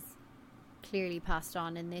T'Challa is clearly passed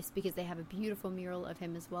on in this, because they have a beautiful mural of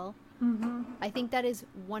him as well. I think that is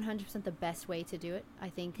 100% the best way to do it. I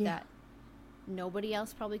think that nobody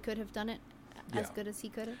else probably could have done it as good as he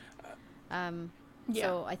could have.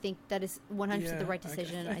 So I think that is 100% the right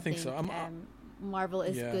decision. I think so. Marvel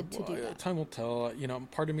is good to do that. Time will tell. You know,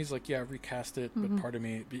 part of me is like, recast it, but part of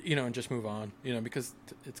me, and just move on. You know, because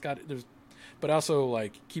it's got but also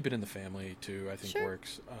like keep it in the family too. I think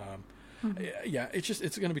works. Yeah,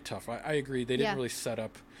 it's going to be tough. I agree. They didn't really set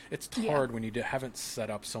up. It's hard when you haven't set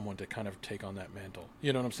up someone to kind of take on that mantle.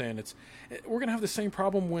 You know what I'm saying? We're going to have the same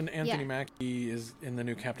problem when Anthony Mackie is in the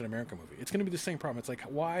new Captain America movie. It's going to be the same problem. It's like,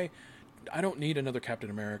 why? I don't need another Captain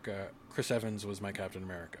America. Chris Evans was my Captain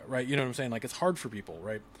America, right? You know what I'm saying? Like, it's hard for people,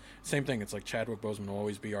 right? Same thing. It's like Chadwick Boseman will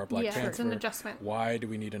always be our Black Panther. It's an adjustment. Why do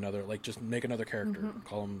we need another? Like, just make another character.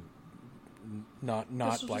 Call him not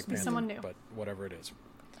Black Panther, someone new. but whatever it is.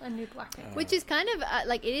 A new Black Panther. Which is kind of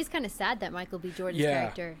like, it is kind of sad that Michael B. Jordan's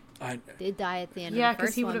character did die at the end of the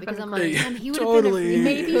first he one, would have because been I'm like, great. man, he would Totally. have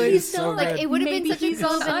been a really good, He's so like good. it would have been Maybe such a he's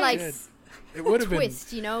golden so like good. It would have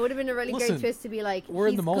twist, you know, it would have been a really Listen, great twist to be like, we're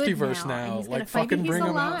in the he's good multiverse and now. he's Like, gonna fight. fucking He's bring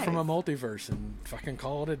him out alive. from a multiverse and fucking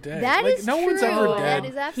call it a day. That like, is no true. one's ever dead. That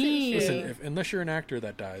is absolutely He- true. Listen, unless you're an actor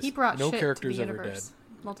that dies, He brought no shit to character's the ever dead. universe.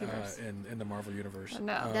 multiverse. in the Marvel universe.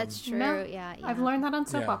 No. That's true. No. Yeah, I've learned that on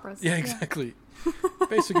soap yeah. operas. Yeah, exactly.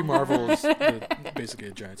 Basically, Marvel is basically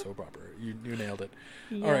a giant soap opera. You nailed it.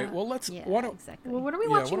 Yeah. All right. Well, let's. Yeah, Why don't, exactly. Well, what are we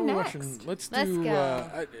yeah, watching what are we next? watching? Let's Let's do.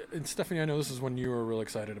 And Stephanie, I know this is one you were real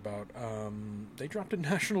excited about. They dropped a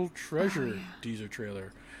National Treasure teaser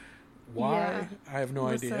trailer. Why? Yeah. I have no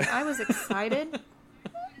Listen, idea. I was excited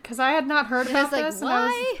because I had not heard I about was like, this.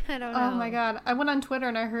 why? I don't know. Oh my god! I went on Twitter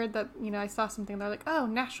and I heard that I saw something. They're like, "Oh,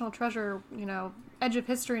 National Treasure," Edge of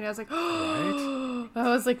History, and I was like, "Oh!" I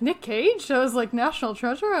was like, "Nick Cage." I was like, "National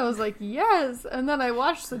Treasure." I was like, "Yes!" And then I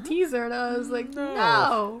watched the teaser and I was like,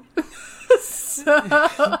 "No." So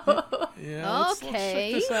Yeah. Let's check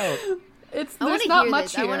Okay. this out. I want there's to not hear much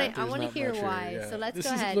this. here. I There's want to not hear much here, why. yeah. So let's this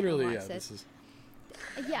go is ahead literally, and yeah. watch This this. is.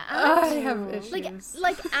 Yeah, I have issues.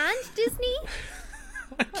 like and Disney.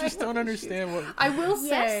 I just don't understand what. I will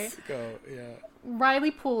say, Yes. Go. Yeah.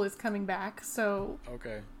 Riley Poole is coming back, so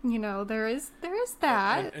Okay. there is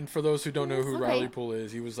that. And for those who don't know who Okay. Riley Poole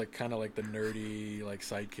is, he was like kind of like the nerdy like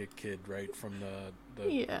sidekick kid, right, from the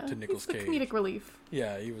to Nicolas he's the Cage. comedic relief.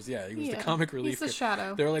 Yeah, he was the Yeah, comic relief. he's the kid.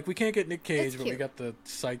 shadow. They were like, we can't get Nick Cage, It's but we cute. got the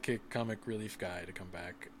sidekick comic relief guy to come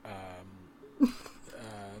back.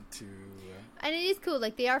 And it is cool.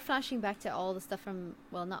 Like they are flashing back to all the stuff from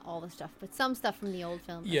not all the stuff, but some stuff from the old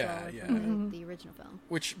film. Yeah, as well, like yeah. from the original film.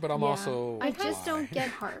 But I'm Yeah. also. I just why? don't get.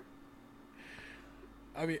 Heart.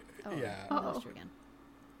 I mean, Oh, yeah. I lost you again.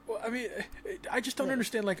 Well, I mean, I just don't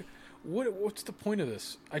understand. Like, what's the point of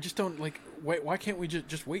this? I just don't like. Why can't we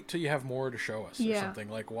just wait till you have more to show us or Yeah. something?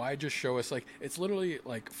 Like, why just show us like it's literally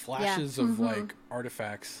like flashes of like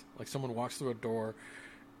artifacts. Like someone walks through a door,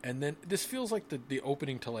 and then this feels like the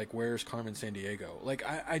opening to like Where's Carmen Sandiego. Like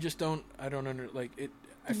I just don't like it.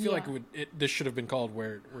 I feel like this should have been called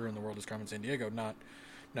Where in the World is Carmen Sandiego, not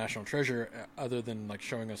National Treasure. Other than like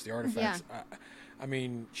showing us the artifacts. Yeah. I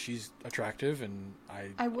mean, she's attractive, and I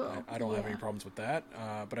don't have any problems with that.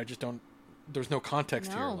 But I just don't. There's no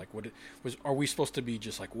context here. No. Like, are we supposed to be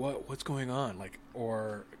just like what's going on? Like,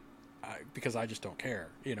 or because I just don't care.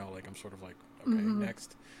 Like I'm sort of like okay,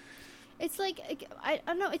 next. It's like I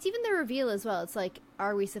don't know. It's even the reveal as well. It's like,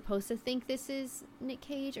 are we supposed to think this is Nick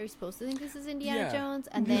Cage? Are we supposed to think this is Indiana Yeah. Jones?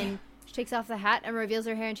 And then she takes off the hat and reveals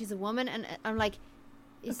her hair, and she's a woman. And I'm like,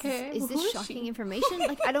 is Okay, this who is shocking she? information?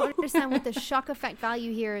 Like, I don't understand what the shock effect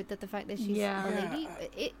value here. That the fact that she's Yeah. a lady,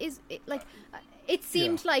 it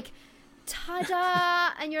seemed like, ta-da,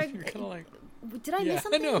 and you're You're kind of like. did I Yeah, miss I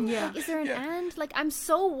something? know. Yeah. Like, is there an and? Like, I'm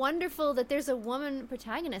so wonderful that there's a woman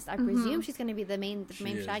protagonist. I presume she's going to be the main She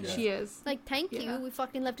is, protagonist. She is. Like, thank Yeah. you. We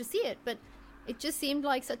fucking love to see it. But it just seemed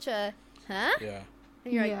like such a, huh? Yeah.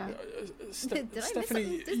 And you're Yeah. Did I miss Stephanie,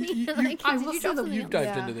 something, Disney? you, Like, I did will you say drop that something you've else? dived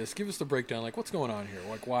Yeah. into this. Give us the breakdown. Like, what's going on here?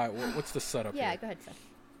 Like, why? What's the setup Yeah, here? go ahead, Steph.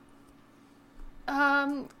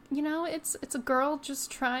 It's a girl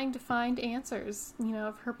just trying to find answers,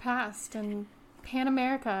 of her past and Pan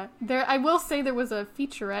America. I will say there was a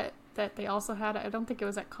featurette that they also had. I don't think it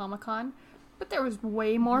was at Comic-Con, but there was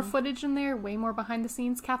way more footage in there, way more behind the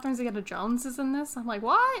scenes. Catherine Zeta-Jones is in this. I'm like,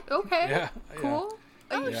 what? Okay, Yeah, cool.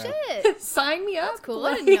 Oh, Yeah. shit. Sign me up. That's cool.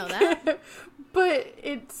 I didn't know that. But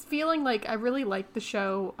it's feeling like I really like the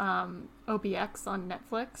show OBX on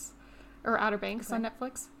Netflix, or Outer Banks on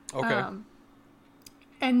Netflix. Okay.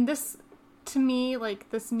 And this, to me, like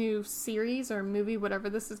this new series or movie, whatever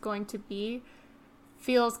this is going to be,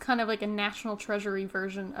 feels kind of like a National Treasury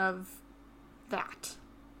version of that.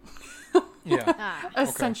 Yeah. Ah,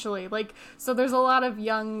 Essentially. Like, so there's a lot of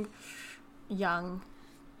young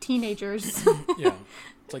teenagers Yeah.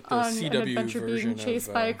 It's like the on an CW adventure version being chased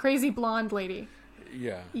of, by a crazy blonde lady.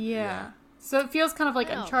 Yeah. Yeah. So it feels kind of like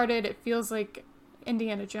Wow. Uncharted. It feels like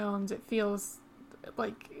Indiana Jones. It feels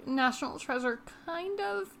like National Treasure, kind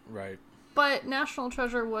of. Right. But National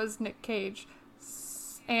Treasure was Nick Cage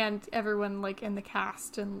and everyone like in the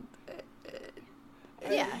cast, and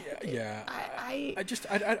yeah. Yeah. I I guess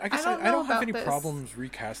I don't know don't have about any this. problems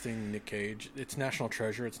recasting Nick Cage. It's National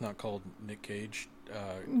Treasure. It's not called Nick Cage.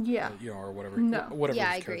 Yeah. Or whatever. No. Whatever Yeah,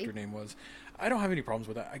 I his character agree. name was. I don't have any problems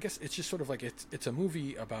with that. I guess it's just sort of like it's a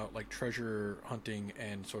movie about like treasure hunting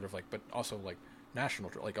and sort of like, but also like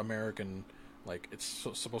national, like American. Like it's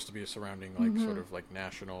supposed to be surrounding like sort of like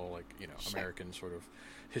national, like American sort of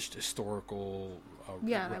historical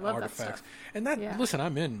Yeah, I love that artifacts. stuff. And that Yeah. listen,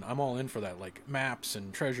 I'm all in for that. Like maps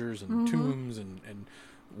and treasures and tombs and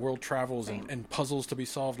world travels and puzzles to be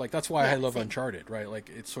solved. Like that's why Yeah, I love same. Uncharted, right?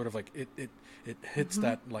 Like it's sort of like it hits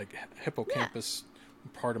that like hippocampus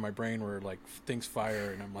part of my brain where like things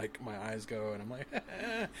fire and I'm like my eyes go and I'm like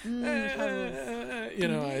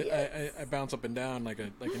I bounce up and down like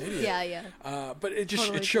an idiot. Yeah, yeah. But it just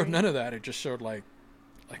Totally it showed agree. none of that. It just showed like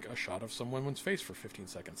like a shot of someone's face for 15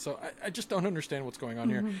 seconds. So I just don't understand what's going on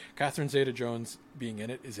here. Catherine Zeta-Jones being in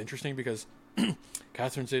it is interesting because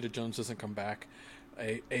Catherine Zeta-Jones doesn't come back,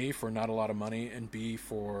 A, for not a lot of money, and B,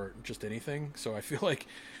 for just anything. So I feel like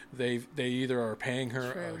they either are paying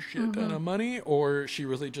her a shit ton of money, or she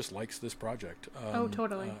really just likes this project.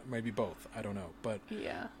 Totally. Maybe both. I don't know. But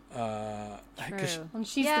yeah. True. And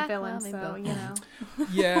she's the villain, so, you know.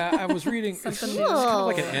 Yeah, I was reading. It's Something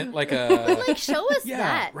kind of like a Like, show us yeah,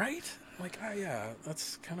 that. right? Like, yeah,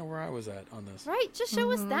 that's kind of where I was at on this. Right? Just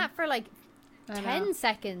show us that for like I 10 know.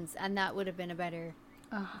 seconds, and that would have been a better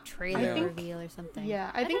trailer I think- reveal or something.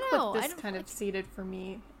 Yeah, I think don't know. what I this don't kind like- of seeded for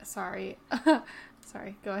me. Sorry.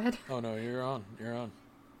 Sorry, go ahead. Oh no, you're on.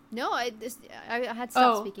 No, I had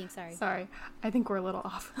stopped Oh, speaking. Sorry. Sorry. I think we're a little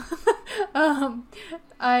off. A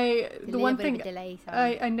the little one bit thing of a delay.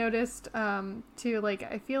 Sorry. I noticed too, like,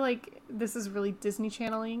 I feel like this is really Disney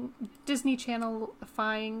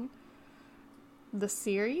Channelifying the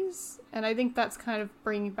series, and I think that's kind of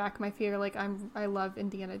bringing back my fear. Like, I love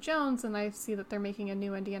Indiana Jones, and I see that they're making a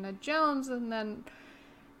new Indiana Jones, and then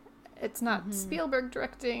it's not Spielberg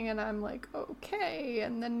directing, and I'm like, okay.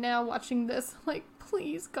 And then now watching this, I'm like,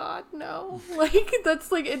 please, God, no. Like,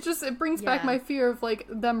 that's like, it brings back Yeah. my fear of like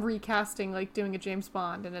them recasting, like doing a James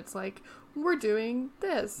Bond, and it's like, we're doing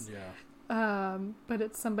this. Yeah. But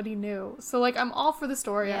it's somebody new. So like, I'm all for the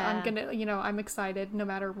story. Yeah. I'm gonna, I'm excited no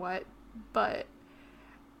matter what, but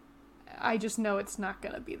I just know it's not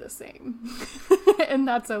gonna be the same. And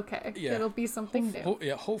that's okay. Yeah. It'll be something new.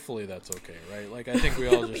 Yeah, hopefully that's okay, right? Like, I think we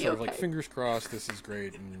all just be sort of like, okay. fingers crossed, this is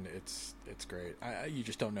great, and it's great. You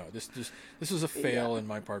just don't know. This was a fail in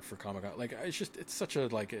my part for Comic-Con. Like, it's such a,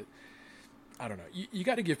 like, I don't know. You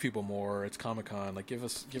got to give people more. It's Comic-Con. Like, give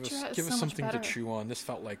us so much something to better. chew on. This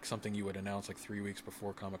felt like something you would announce like 3 weeks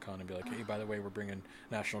before Comic-Con and be like, hey, by the way, we're bringing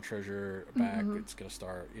National Treasure back. It's gonna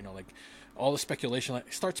start. Like all the speculation.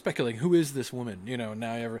 Like, start speculating. Who is this woman?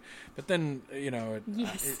 Now But then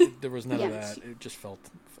Yes. there was none of Yes. that. It just felt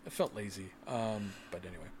lazy. But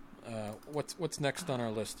anyway, what's next on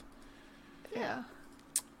our list? Yeah.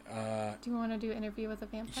 Do you want to do Interview with a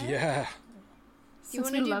Vampire? Yeah. Do you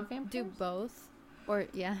Since want we to love do vampires? both? Or,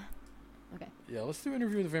 yeah. Okay. Yeah, let's do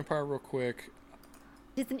Interview with the Vampire real quick.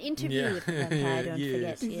 It's an interview Yeah. with the vampire, don't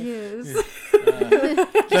Yes. forget. Yes.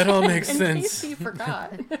 Yes. That all makes In sense. case you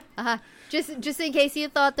forgot. Just in case you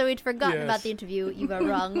thought that we'd forgotten Yes. about the interview, you were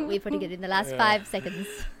wrong. We're putting it in the last Yeah. 5 seconds.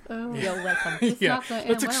 Oh. You're welcome. It's Yeah, not the let's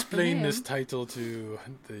well for explain this him. title to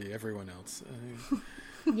everyone else.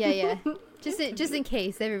 Yeah. Just in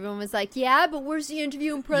case everyone was like, yeah, but where's the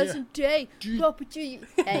interview in present day?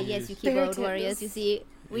 Yes, you There keyboard it warriors. is. You see,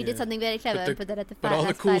 we did Yeah. something very clever But and put that at the But all the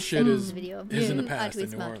last cool 5 shit seconds is of the video. in the Aren't past we in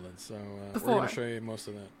New smart? Orleans. So we're Before. going to show you most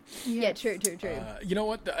of that. Yeah, true. You know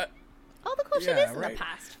what? All the cool shit yeah, is right. in the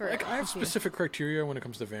past. For Like, I have us. specific criteria when it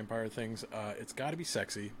comes to vampire things. It's got to be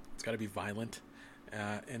sexy. It's got to be violent,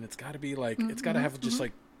 and it's got to be like it's got to have just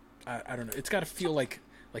like I don't know. It's got to feel like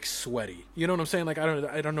sweaty. You know what I'm saying? Like,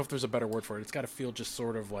 I don't know if there's a better word for it. It's got to feel just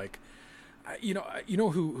sort of like. You know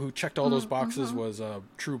who checked all those boxes was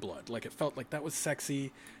True Blood. Like, it felt like that was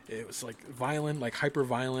sexy. It was like violent, like hyper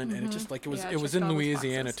violent, and it just like it was Yeah, it was checked in all those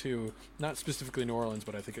Louisiana boxes. too, not specifically New Orleans,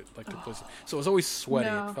 but I think it like took place. So it was always sweaty.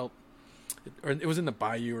 No. It felt, or it was in the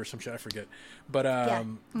bayou or some shit. I forget. But Yeah.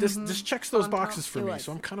 this checks those On top. boxes for It me. was.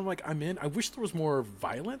 So I'm kind of like I'm in. I wish there was more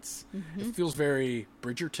violence. It feels very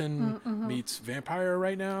Bridgerton meets vampire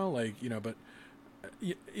right now. Like but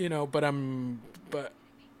but.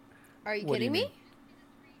 Are you What do you kidding me? mean?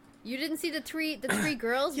 You didn't see the three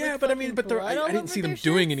girls? Yeah, with but I mean, fucking but blood all I didn't over see them their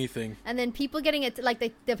doing shirts? anything. And then people getting it, like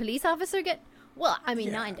the police officer get. Well, I mean,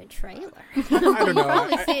 Yeah. not in the trailer. I don't know. You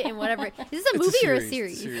probably see it in whatever. Is this a It's movie or a It's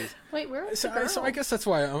series? Wait, where is the So, girl? so I guess that's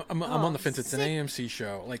why I'm on the fence. It's an sick. AMC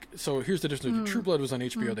show. Like, so here's the difference. True Blood was on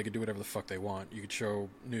HBO. They could do whatever the fuck they want. You could show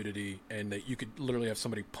nudity, and you could literally have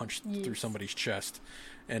somebody punch through Yes. somebody's chest,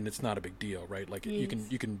 and it's not a big deal, right? Like Yes.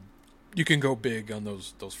 you can go big on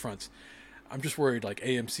those fronts. I'm just worried, like,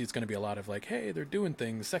 AMC, it's going to be a lot of like, hey, they're doing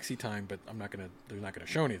things, sexy time, but they're not going to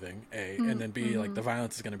show anything. A, and then B, like, the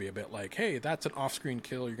violence is going to be a bit like, hey, that's an off-screen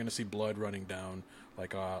kill. You're going to see blood running down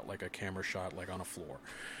like a camera shot, like on a floor.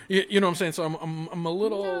 You know what I'm saying? So I'm a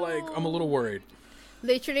little I'm a little worried.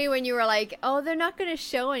 Literally, when you were like, "Oh, they're not going to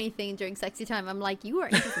show anything during sexy time," I'm like, "You are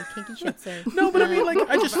into some kinky shit, sir." No, but I mean, like,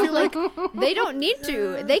 I just feel like They don't need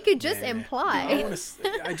to. They could just I imply.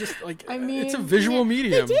 just like. I mean, it's a visual They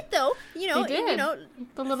medium. did though. You know. They did. You know.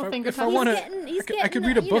 The little finger if I touch. wanna- He's I could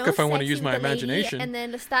read a book if I wanna sex use with my the lady, imagination. and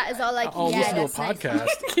then the stat is all like, I'll yeah, listen to a that's nice. podcast.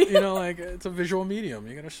 You know, like it's a visual medium.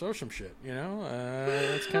 You gotta show some shit. You know,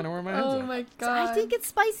 that's kind of where my head's Oh at. my So god. I think it's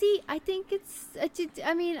spicy. I think it's.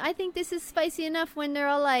 I mean, I think this is spicy enough when they're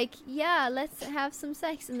all like, "Yeah, let's have some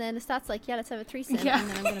sex," and then the stat's like, "Yeah, let's have a threesome," Yeah. and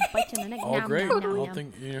then I'm gonna bite you in the neck. All Nom, great. nom, nom, I'll nom.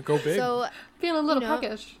 think go big. So Feeling a little you know,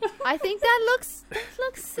 puckish. I think that looks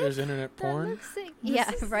sick. There's internet That porn. looks sick.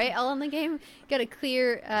 Yeah, right. All in the game. Got to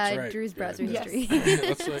clear right. Drew's browser Yes. history.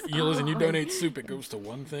 That's you listen. You donate soup. It goes to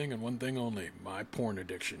one thing and one thing only: my porn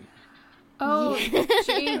addiction. Oh,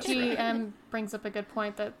 JGM brings up a good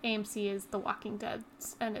point that AMC is The Walking Dead,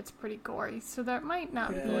 and it's pretty gory, so that might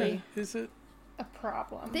not be Is it? a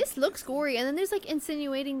problem. This looks gory, and then there's like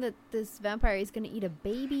insinuating that this vampire is going to eat a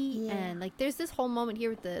baby, Yeah. and like there's this whole moment here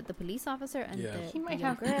with the police officer and Yeah. the He might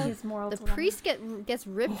young have girl. his moral The dilemma. priest gets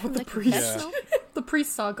ripped from the priest. confessional. The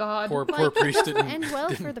priest saw God. Poor Like, priest it didn't. doesn't end well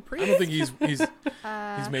didn't- for the I don't priest. think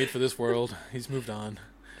he's made for this world. He's moved on.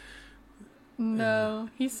 No,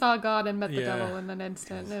 he saw God and met the Yeah. devil in an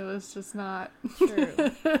instant. It was just not.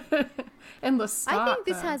 True. And Lestat, I think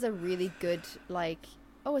this though. has a really good like.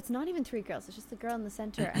 Oh, it's not even three girls. It's just the girl in the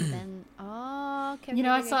center, and then okay. You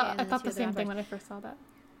know, okay, I and then thought two the other same thing vampires. when I first saw that.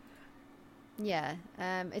 Yeah.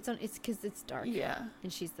 It's because it's dark. Yeah,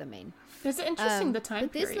 And she's the main. it's interesting the time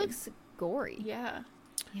But this period. looks gory. Yeah,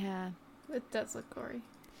 Yeah. it does look gory.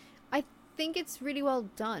 I think it's really well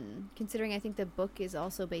done, considering I think the book is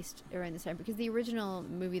also based around this time, because the original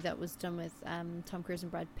movie that was done with Tom Cruise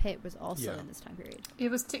and Brad Pitt was also Yeah. in this time period. It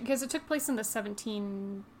was because it took place in the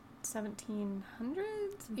 1700s.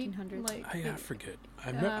 1700s. Like, I forget. I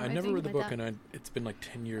I never think read the like book, that. and it's been like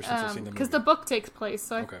 10 years since I've seen the movie. because the book takes place.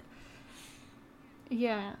 So Okay.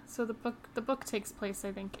 yeah, so the book takes place,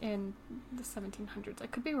 I think, in the 1700s. I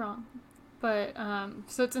could be wrong, but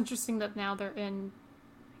so it's interesting that now they're in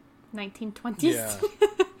 1920s. Yeah.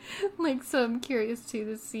 Like, so I'm curious too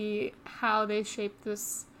to see how they shape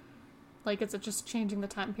this. Like, is it just changing the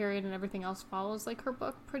time period and everything else follows like her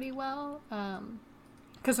book pretty well?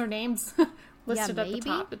 Because her name's listed at the maybe.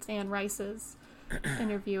 top. It's Anne Rice's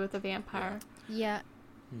Interview with a Vampire. Yeah.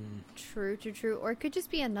 True. Or it could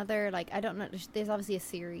just be another, like, I don't know. There's obviously a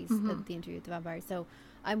series of The Interview with the Vampire, so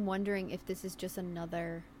I'm wondering if this is just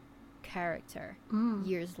another character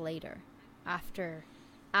years later, after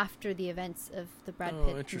the events of the Brad Oh, Pitt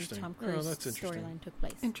and interesting. Tom Oh, Cruise that's interesting. storyline took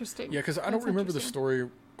place. Interesting. Yeah, because I don't That's remember the interesting. story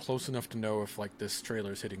close enough to know if like this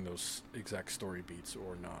trailer is hitting those exact story beats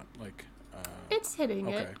or not. Like, It's hitting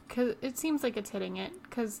it, Okay. because it seems like it's hitting it,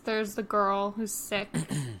 because there's the girl who's sick,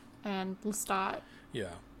 and Lestat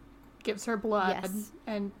yeah, gives her blood Yes.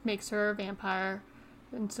 and makes her a vampire,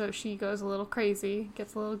 and so she goes a little crazy,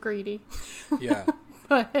 gets a little greedy. yeah.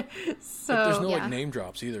 But But there's no Yeah. like name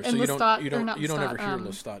drops either, so And you Lestat- or don't not ever Lestat, hear um,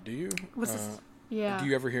 Lestat, do you? what's his- yeah, Do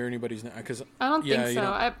you ever hear anybody's name? Because I don't yeah, think you so.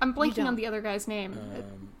 don't- I'm blanking on don't. the other guy's name.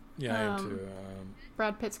 yeah, I am um, too.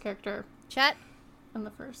 Brad Pitt's character Chat, in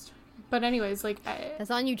the first. But anyways, like,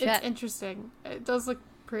 that's on you, it's Chat. interesting. It does look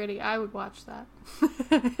pretty. I would watch that.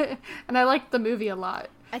 And I liked the movie a lot.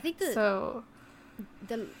 I think So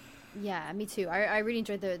yeah, me too. I really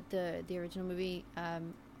enjoyed the original movie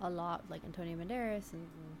a lot, like Antonio Banderas and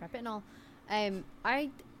Brad Pitt and all.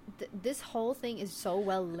 This whole thing is so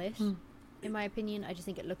well lit, in my opinion. I just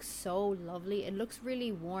think it looks so lovely. It looks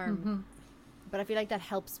really warm, but I feel like that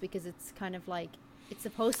helps because it's kind of like it's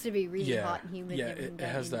supposed to be really yeah, hot and humid. yeah, and everything it down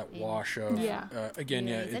has in- that in- wash of. Yeah. Again,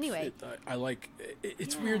 yeah. Louis. It's, Anyway. I like.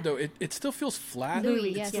 It's Yeah. weird though. It still feels flat.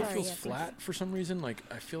 Louis, it yeah, still sorry, feels yeah, please. flat for some reason. Like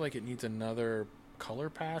I feel like it needs another color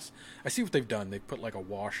pass. I see what they've done. They put like a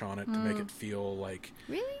wash on it to make it feel like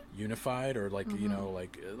Really? unified, or like you know,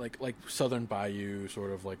 like Southern Bayou,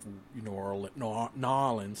 sort of like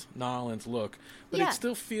Nolans look. But Yeah. it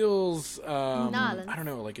still feels. Nolans. I don't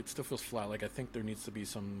know. Like it still feels flat. Like I think there needs to be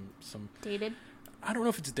some. dated, I don't know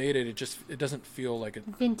if it's dated. It doesn't feel like it.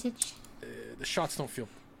 vintage. The shots don't feel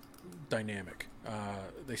dynamic.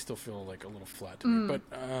 They still feel like a little flat to me. But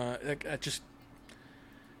I just.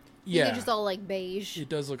 Yeah, They're just all like beige. it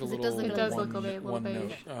does look a 'Cause it little. does look It does one, look a little one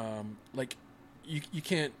beige. note. Like you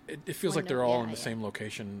can't. It feels One like they're note, all yeah, in the yeah. same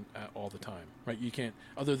location all the time, right? You can't.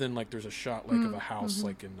 Other than like there's a shot like of a house,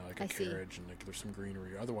 like in like a I see. carriage, and like there's some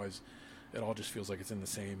greenery. Otherwise, it all just feels like it's in the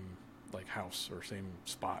same like house or same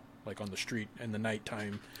spot, like on the street in the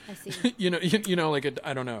nighttime. I see. you know, like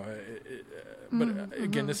I don't know. But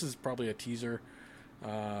again, this is probably a teaser.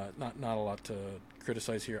 Not a lot to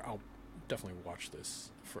criticize here. I'll definitely watch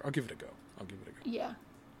this. I'll give it a go. Yeah.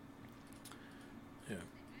 Yeah.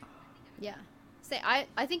 Yeah. Say,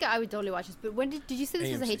 I think I would totally watch this. But when did you say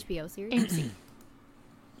this was a AMC. HBO series?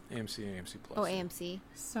 AMC. AMC Plus. Oh, AMC.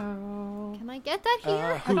 So Can I get that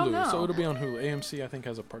here? Hulu. I don't know. So it'll be on Hulu. AMC, I think,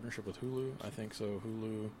 has a partnership with Hulu. I think so.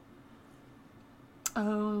 Hulu.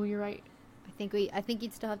 oh, you're right. I think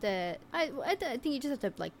you'd still have to. I think you just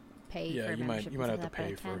have to like pay. Yeah, for a you might membership have and to stuff, but I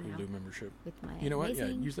pay for a can now Hulu membership. with my You know what? Yeah,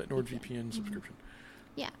 amazing use that VPN. NordVPN subscription.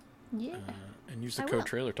 Yeah, Yeah. And use the I code will.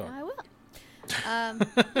 Trailer Talk. I will.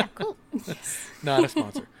 Yeah, cool. Not a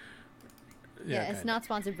sponsor. Yeah, it's kinda. not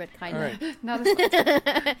sponsored, but kind All of. right. Not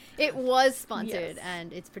as It was sponsored, Yes.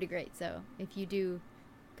 and it's pretty great. So if you do,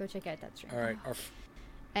 go check out that stream. All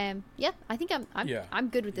right. Yeah, I think Yeah. I'm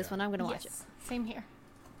good with this Yeah. one. I'm gonna watch it. Yes. Same here.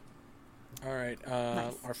 All right.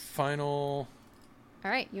 Nice. Our final. All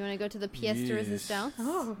right, you want to go to the pièce de Yes. résistance?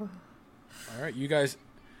 Oh. All right, you guys.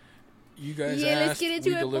 You guys Yeah, asked. let's get into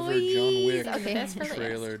we it, delivered boys. John Wick. Okay. That's for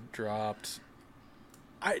Trailer dropped.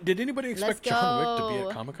 Did anybody expect Let's John Wick to be go.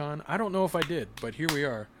 at Comic-Con? I don't know if I did, but here we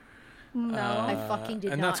are. No. I fucking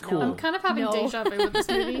did and not that's cool. know. I'm kind of having No. deja vu with this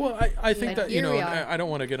movie. Well, I think But that, you here know, we and are. I don't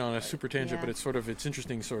want to get on a super tangent, Yeah. but it's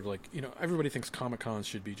interesting, sort of like, you know, everybody thinks Comic-Cons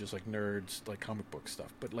should be just like nerds, like comic book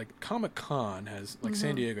stuff. But like Comic-Con has, like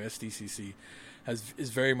San Diego SDCC, is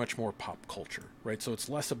very much more pop culture, right? So it's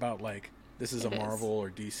less about like, this is It a is. Marvel or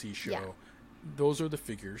DC show. Yeah. Those are the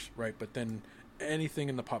figures, right? But then anything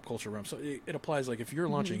in the pop culture realm. So it applies, like, if you're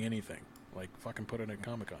launching anything, like, fucking put it at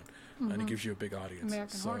Comic-Con. And it gives you a big audience.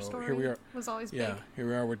 American so Horror Story here we are. was always Yeah, big. here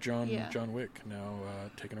we are with John Yeah. Wick now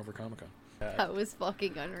taking over Comic-Con. That was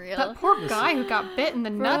fucking unreal. That poor guy who got bit in the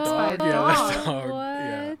nuts by a Bro. Yeah, dog. that's dog.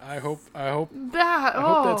 Yeah, What? I hope That, I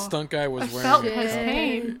hope that oh. stunt guy was I wearing felt a his helmet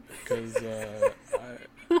pain. because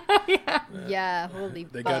Yeah, holy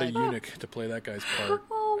they got a fuck. eunuch to play that guy's part.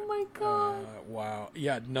 Oh my god. Wow.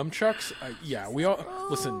 Yeah, nunchucks. Yeah, we all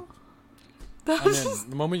listen. That I'm was in. just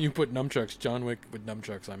The moment you put nunchucks, John Wick with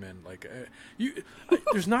nunchucks, I'm in. Like,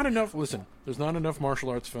 there's not enough. Listen, there's not enough martial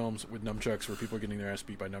arts films with nunchucks where people are getting their ass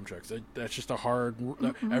beat by nunchucks. That's just a hard.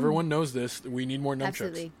 Everyone knows this. We need more nunchucks.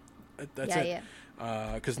 Absolutely. That's Yeah,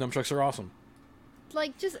 it. Because nunchucks are awesome.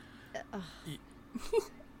 Like, just.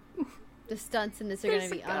 The stunts in this are There's going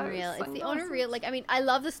to be a guy with unreal. It's the sunglasses. unreal. Like, I mean, I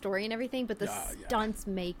love the story and everything, but the Yeah, yeah. stunts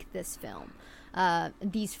make this film.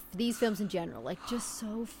 These films in general, like, just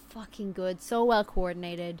so fucking good, so well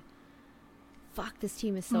coordinated. Fuck, this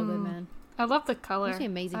team is so good, man. I love the color. Actually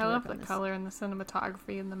amazing I to love work the on this. color and the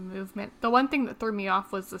cinematography and the movement. The one thing that threw me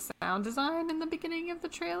off was the sound design in the beginning of the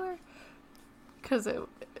trailer, because Oh,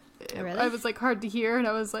 really? I was like hard to hear, and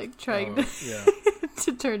I was like trying Yeah.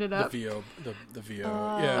 to turn it The up. VO. The VO.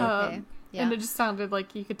 Oh, yeah. okay. Yeah. And it just sounded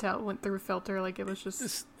like you could tell it went through a filter, like it was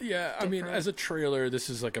just. I mean, different. as a trailer, this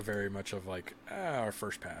is like a very much of like our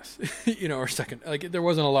first pass, our second. Like, there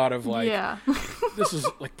wasn't a lot of like. yeah. This is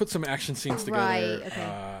like, put some action scenes together. Right,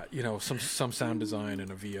 okay. Some sound design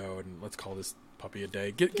and a VO, and let's call this puppy a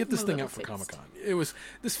day. Get this him a thing little out for taste. Comic-Con.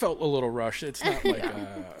 This felt a little rushed. It's not like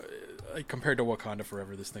like compared to Wakanda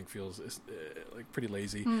Forever, this thing feels like pretty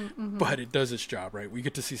lazy, but it does its job, right? We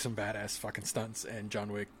get to see some badass fucking stunts and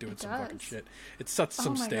John Wick doing some fucking does. shit. It sets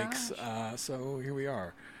some my stakes. gosh. So here we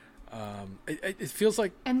are. It feels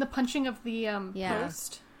like And the punching of the Yeah.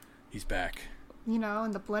 post, he's back.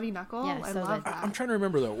 and the bloody knuckle. Yeah, I so love good. that. I'm trying to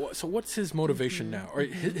remember though. So what's his motivation now? Or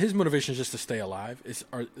his motivation is just to stay alive?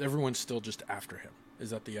 Are everyone's still just after him? Is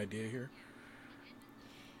that the idea here?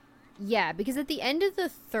 Yeah, because at the end of the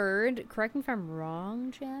third, correct me if I'm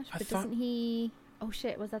wrong, Josh, I but thought- doesn't he? Oh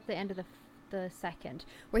shit, was that the end of the second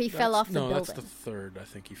where he fell off the no, building? that's the third. I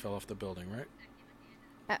think he fell off the building, right?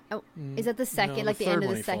 Is that the second, no, like the the end third of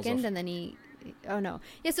one the he falls second, off. and then he? Oh no,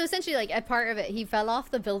 yeah. So essentially, like a part of it, he fell off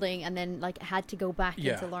the building and then like had to go back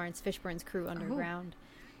Yeah. into Lawrence Fishburne's crew underground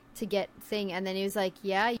to get thing, and then he was like,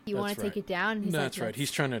 "Yeah, you want That's to take right. it down?" And he's That's like, right.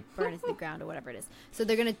 He's trying to. burn it to the ground or whatever it is. So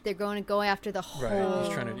they're going to go after the whole Right.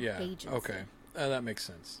 He's trying to. Yeah. agency. Okay. That makes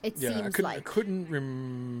sense. It yeah, I seems couldn't. like. I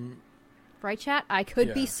couldn't Right, chat? I could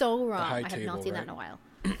Yeah. be so wrong. high I have not table, seen that right? in a while.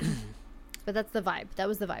 But that's the vibe. That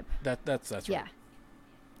was the vibe. That's right. Yeah.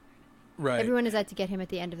 Right. Everyone is out to get him at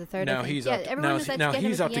the end of the third. I now think. he's yeah, out. everyone is Now out to get him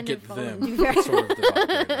he's at out the to end get of the them. following- To be fair. Sort of the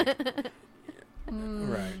vibe,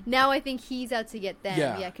 right? Right. Now I think he's out to get them.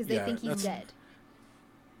 Yeah, Yeah, because they yeah, think he's that's- dead.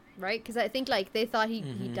 Right? Because I think like they thought he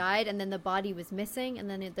Mm-hmm. died, and then the body was missing, and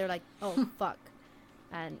then they're like, "Oh fuck,"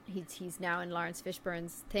 and he's now in Lawrence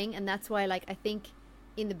Fishburne's thing, and that's why like I think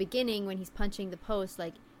in the beginning when he's punching the post,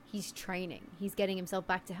 like he's training, he's getting himself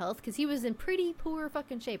back to health because he was in pretty poor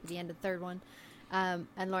fucking shape at the end of the third one, And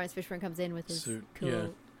Lawrence Fishburne comes in with his Suit, cool, yeah.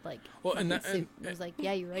 like, Well, and fucking that- suit. I was like,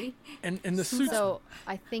 yeah, you ready? And the suit's So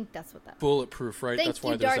I think that's what that. bulletproof, right? Thank That's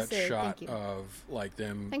why you, there's that Darcy. shot Thank you. of like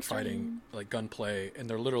them Thanks, fighting, like gunplay, and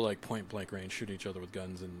they're literally like point blank range, shooting each other with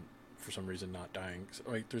guns, and for some reason not dying. So,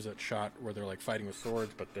 like, there's that shot where they're like fighting with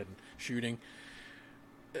swords, but then shooting.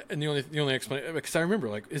 And the only explanation, because I remember,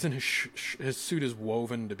 like, isn't his suit is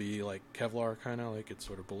woven to be like Kevlar, kind of like it's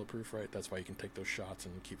sort of bulletproof, right? That's why you can take those shots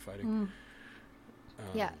and keep fighting.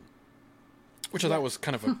 Yeah. Which I thought was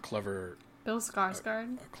kind of a clever. Bill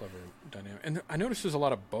Skarsgård. A clever dynamic. And I noticed there's a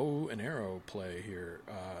lot of bow and arrow play here.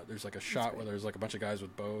 There's like a shot where there's like a bunch of guys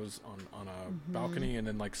with bows on a balcony, and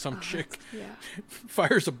then like some chick Yeah.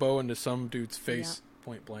 fires a bow into some dude's face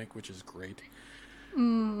point blank, which is great.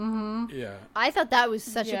 Yeah. I thought that was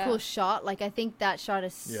such a Yeah. cool shot. Like, I think that shot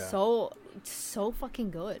is Yeah. so fucking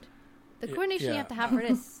good. The Yeah, coordination you yeah. have to have for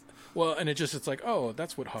this. Well, and it's like, oh,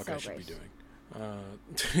 that's what Hawkeye So should be great. doing.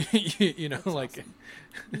 You know, like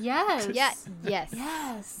Yes. Yeah. Yes.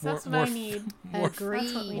 Yes. More- That's what more I need. more, Agree.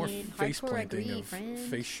 That's what we more need. face Hardcore planting agree, of friend.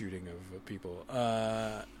 face shooting of people.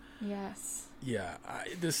 Yes. Yeah,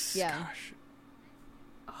 this Yeah. gosh.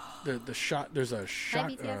 The shot. There's a shot.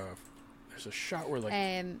 BTS. There's a shot where like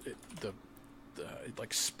Um, it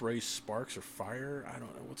like sprays sparks or fire. I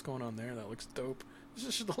don't know what's going on there. That looks dope.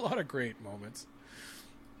 There's just a lot of great moments.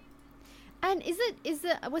 And is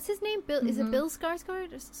it what's his name? Bill? Is it Bill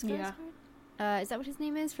Skarsgård? Or Skarsgård? Yeah. Is that what his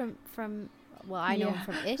name is from? Well, I know Yeah. him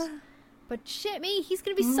from It. But shit, me, he's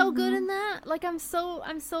gonna be so good in that. Like, I'm so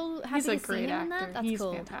happy He's a to see great him in actor. that. That's He's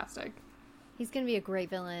cool. fantastic. He's gonna be a great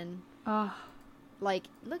villain. Oh, Like,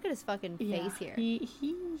 look at his fucking yeah. face here. He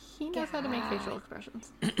knows how to make facial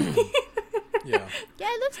expressions. Yeah. Yeah,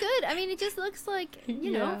 it looks good. I mean, it just looks like,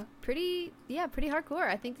 you Yeah. know, pretty hardcore.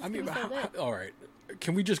 I think this I is mean, gonna be so good. all right.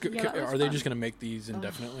 Can we just? Yeah, that was are they fun. just going to make these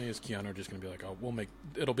indefinitely? Is Keanu just going to be like, oh,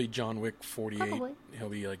 it'll be John Wick 48. Probably. He'll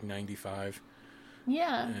be like 95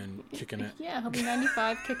 Yeah. and kicking it. Yeah, he'll be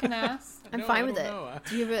 95, kicking ass. I'm No, fine I with don't it. know.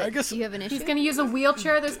 Do you have I guess- do you have an issue? He's gonna use a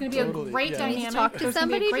wheelchair. There's gonna be Totally, a great yeah. You need to dynamic. talk to There's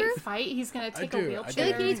somebody, gonna be a Drew? great fight. He's gonna take do. a I wheelchair. do. I feel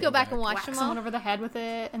like you need to go back and watch whack them someone all. over the head with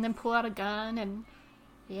it, and then pull out a gun, and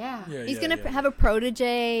yeah. Yeah, He's yeah, gonna yeah. have a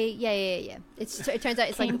protege. Yeah. It turns out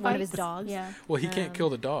it's like Cane one of his fights. dogs. Yeah. Well, he can't kill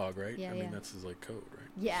the dog, right? yeah, I mean, yeah. that's his like code, right?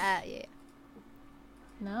 Yeah.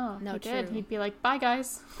 No, No, he did. true. He'd be like, "Bye,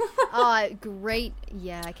 guys." Oh, great.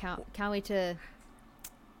 Yeah, I can't wait to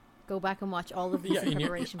go back and watch all of these Yeah, in and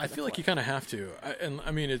preparation. I for the feel like you fourth. kind of have to, and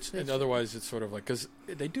I mean, and otherwise it's sort of like because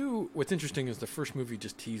they do. What's interesting is the first movie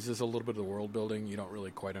just teases a little bit of the world building. You don't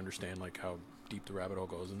really quite understand like how deep the rabbit hole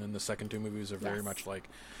goes, and then the second two movies are very Yes. much like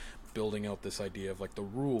building out this idea of like the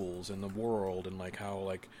rules and the world and like how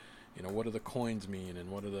like you know what do the coins mean and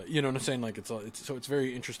what are the you know what I'm saying like it's so it's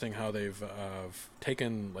very interesting how they've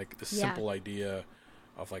taken like this Yeah. simple idea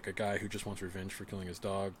of like a guy who just wants revenge for killing his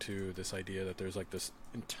dog to this idea that there's like this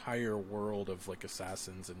entire world of like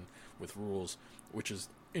assassins and with rules, which is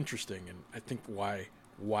interesting, and I think why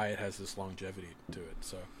it has this longevity to it.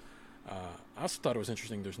 So I also thought it was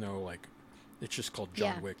interesting. There's no like, it's just called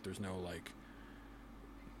John Yeah. Wick. There's no like,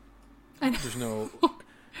 I know. there's no.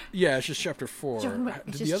 Yeah, it's just chapter 4. John Wick. Did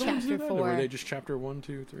It's the just other ones do chapter that, or were 4. they just chapter 1,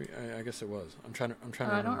 2, 3? I guess it was. I'm trying to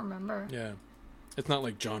I don't remember. Yeah, it's not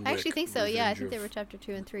like John Wick. I actually think so. Yeah, I Revenge think they of- were chapter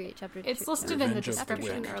 2 and 3. Chapter It's 2. listed in the Revenge of the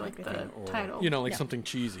description Wick, or like the or, title. you know, like Yeah. something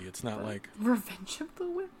cheesy. It's not like Revenge of the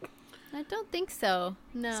Wick. I don't think so.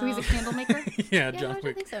 No. So he's a candle maker. yeah, Yeah, John no, I don't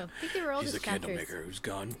Wick. think so. I think they were all He's a just chapters. candlemaker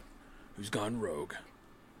who's gone rogue.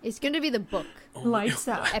 It's going to be the book. Lights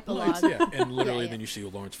out. Epilogue. Yeah, and literally, Yeah. then you see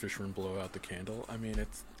Lawrence Fishburne blow out the candle. I mean,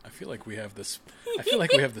 it's. I feel like we have this. I feel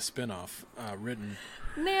like we have the spin-off written.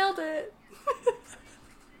 Nailed it.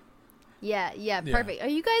 Yeah, Yeah. perfect. Are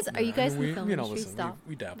you guys in the film you know, industry? listen, Stop.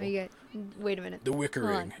 we dabble. Are you guys, wait a minute. The Wicker Hold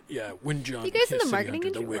Ring. on. Yeah, when John. You guys in the sitting marketing under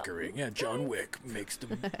the industry? Wicker Ring. Yeah, John Wick makes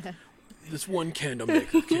the. This one candle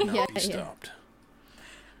maker cannot Yeah, be yeah. stopped.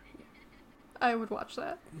 I would watch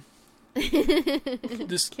that.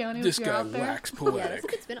 This Keanu, this if you're guy out there. wax Yeah, that's a poetic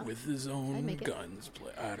good spin-off. with his I'd own make it. guns.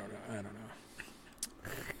 I don't know.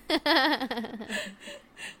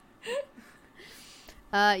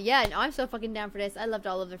 Yeah, no, I'm so fucking down for this. I loved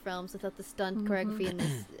all of their films. I thought the stunt choreography in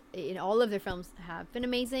this, in all of their films, have been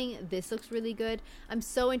amazing. This looks really good. I'm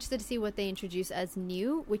so interested to see what they introduce as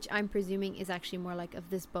new, which I'm presuming is actually more like of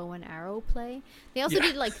this bow and arrow play. They also Yeah.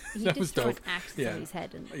 did like he That did was throw an dope. axe to Yeah. somebody's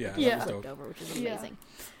head and Yeah, it that was was flipped dope. over, which is Yeah.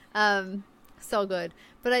 amazing. So good.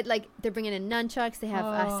 But I like they're bringing in nunchucks. They have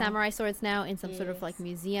Oh. samurai swords now in some sort of like Yes.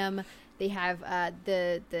 museum. They have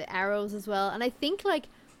the arrows as well, and I think like.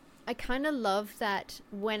 I kind of love that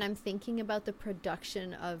when I'm thinking about the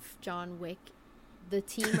production of John Wick, the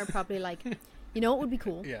team are probably like, You know what would be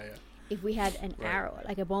cool? Yeah. If we had an arrow,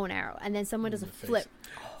 like a bow and arrow, and then someone does a the face. flip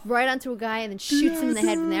right onto a guy and then shoots him in the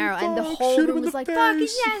head with an arrow, and the whole shoot him room in was the like, "Fucking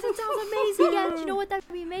face." yes, that sounds amazing! Yes, you know what? That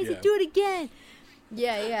would be amazing. Yeah. Do it again."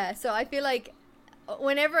 Yeah. So I feel like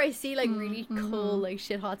whenever I see like really cool like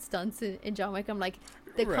shit hot stunts in John Wick, I'm like,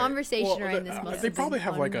 the Right. conversation Well, around this must they have probably been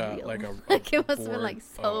have like unreal. a Like, it must have been board, like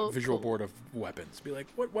so visual cool. board of weapons. Be like,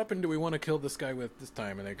 what weapon do we want to kill this guy with this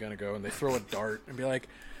time? And they're gonna go and they throw a dart and be like,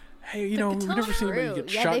 hey, you know, we've never seen anybody True.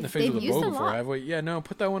 get Yeah, shot in the face they've with a used bow a before, lot. have we? Yeah, no,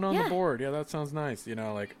 put that one on Yeah. the board. Yeah, that sounds nice. You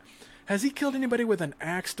know, like, has he killed anybody with an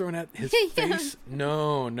axe thrown at his Yeah. face?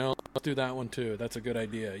 No, let's do that one too. That's a good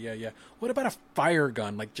idea. Yeah. What about a fire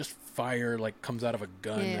gun? Like, just fire like comes out of a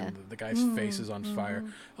gun Yeah. and the guy's face is on fire.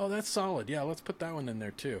 Oh, that's solid. Yeah, let's put that one in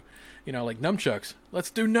there too. You know, like nunchucks.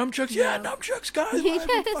 Let's do nunchucks. Yeah, nunchucks, guys. Why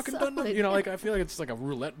haven't we fucking done solid. You know, like I feel like it's like a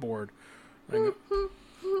roulette board. Like,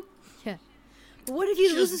 Yeah. But what if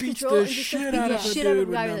you lose just his beats control the and just shit beat out the of a shit out of dude a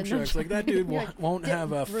with guy with a nunchucks. Like that dude You're like, won't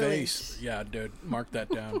have a brilliant. face. Yeah, dude, mark that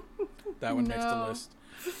down. That one makes the No. list.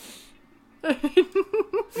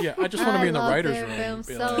 Yeah, I just want to be in the love writer's their room. film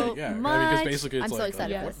Be so like, yeah, much. because basically it's I'm so like,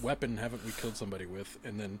 excited for what this. weapon haven't we killed somebody with?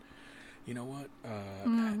 And then, you know what?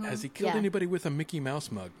 Has he killed Yeah. anybody with a Mickey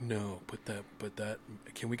Mouse mug? No. Put that.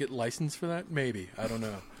 Can we get license for that? Maybe. I don't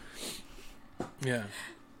know. Yeah.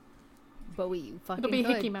 But we fucking It'll be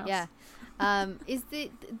could. Hickey Mouse. Yeah. Is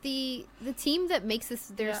the team that makes this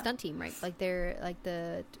their Yeah. stunt team, right? Like they're like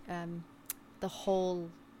the whole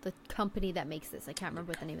the company that makes this. I can't remember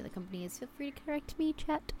what the name of the company is. Feel free to correct me,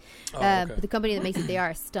 chat. Oh, okay. But the company that makes it, they are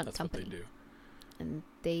a stunt That's company, what they do. and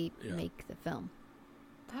they Yeah. make the film.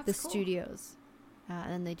 That's The cool. studios,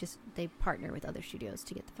 and then they partner with other studios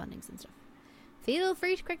to get the fundings and stuff. Feel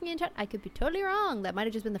free to correct me in chat. I could be totally wrong. That might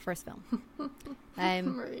have just been the first film.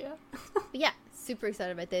 Maria. But yeah, super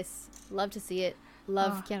excited about this. Love to see it.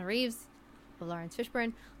 Love Oh. Keanu Reeves. Love Lawrence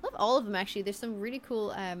Fishburne. Love all of them, actually. There's some really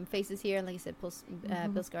cool faces here. And like I said, Bill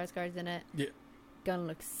Skarsgård's in it. Yeah. Gonna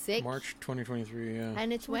look sick. March 2023. Yeah.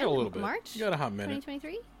 And it's We when? got a little bit. March? You got a hot minute.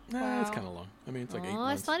 2023? Nah, it's Wow. kind of long. I mean, it's like 8 Oh,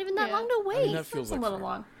 months. it's not even that Yeah. long to I wait. mean, that feels It's a like little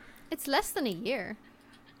forever. long. It's less than a year.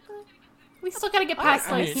 We still gotta get past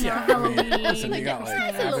I mean, like, you know, yeah, I Halloween. mean, listen, you Like, got it's like a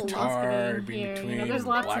little Avatar lost in here, between, you know, there's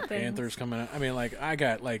lots of Black things. Panther's coming out. I mean, like I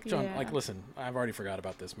got like John. Yeah. Like, listen, I've already forgot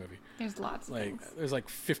about this movie. There's lots of Like, things. there's like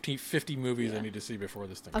 50 movies I Yeah. need to see before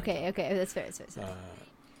this thing. comes Okay, out. okay. That's fair. That's fair. That's fair.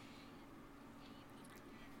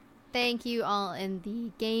 Thank you all. And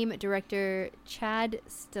the game director, Chad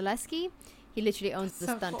Stileski. He literally owns the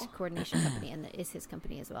So stunt cool. coordination company, and it is his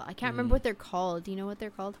company as well. I can't Mm. remember what they're called. Do you know what they're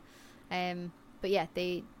called? But yeah,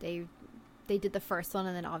 they did the first one,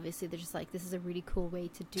 and then obviously they're just like, this is a really cool way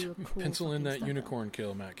to do a cool. Pencil in fucking that stunt unicorn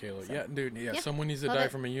kill, Matt Kayla. So- Yeah, dude. Yeah, Yeah, someone needs to love die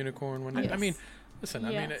it. from a unicorn one day. I Yes. mean, listen. I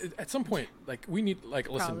mean, Yes. at some point, like we need, like,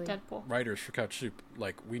 listen, Probably. Deadpool. writers for Couch Soup,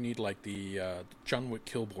 like we need like the John Wick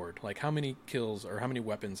kill board. Like how many kills or how many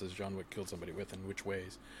weapons has John Wick killed somebody with, and which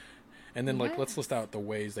ways? And then like let's list out the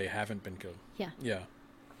ways they haven't been killed. Yeah. Yeah.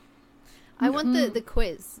 I want the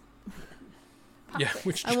quiz. Yeah,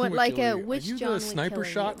 which I John want, Wick like, killer a you? which Are you John the Wick sniper killer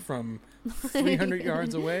shot you? from 300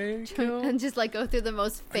 yards away? Kill? And just like go through the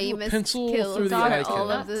most Are you a famous pencil kills through the of eye all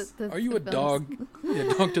kill? of the Are you a films. dog? Yeah,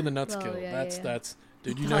 dog to the nuts Oh, kill. yeah, that's yeah. that's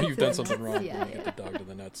dude. You Dog know to you've the done something nuts, wrong yeah, when you yeah. get the dog to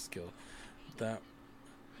the nuts kill. That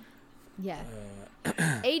Yeah.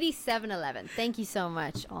 8711. Thank you so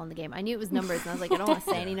much on the game. I knew it was numbers, and I was like, I don't want to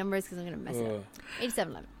say any numbers because I'm gonna mess it up.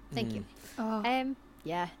 8711. Thank you. Oh,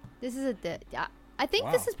 Yeah. This is I think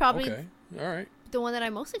wow. this is probably okay. All right. the one that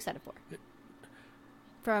I'm most excited for.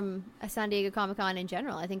 From a San Diego Comic Con in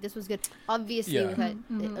general, I think this was good. Obviously, Yeah.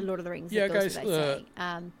 without Lord of the Rings, Yeah, it goes guys, without saying.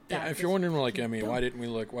 Yeah, that if was you're wondering, like, I fucking mean, dope. why didn't we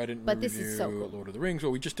But review this is so cool. Lord of the Rings?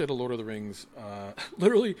 Well, we just did a Lord of the Rings.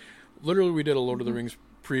 Literally, we did a Lord of the Rings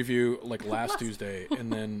preview like last Tuesday,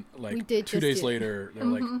 and then We like did 2 just days do- later, they're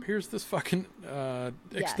like, "Here's this fucking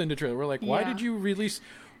extended trailer." We're like, "Why Yeah. did you release?"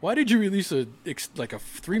 Why did you release a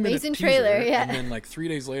 3-minute Amazing teaser, trailer, yeah. and then like 3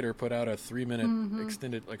 days later put out a 3-minute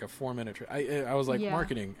extended, like a 4-minute trailer? I was like, Yeah.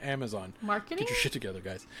 marketing, Amazon, marketing? get your shit together,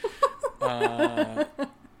 guys. Yeah,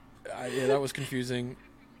 that was confusing.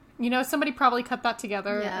 You know, somebody probably cut that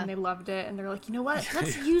together Yeah. and they loved it, and they're like, you know what?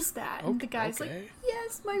 Let's use that. And the guy's like, okay.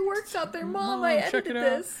 yes, my work's out there, Mom. Mom, I check edited it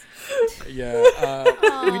out." this.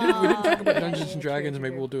 Yeah, we didn't talk about Dungeons and Dragons.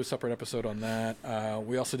 Maybe we'll do a separate episode on that.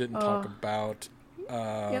 We also didn't talk about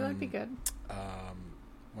Yeah, that'd be good.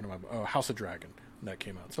 House of Dragon that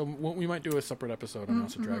came out. So we might do a separate episode on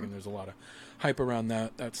House of Dragon. There's a lot of hype around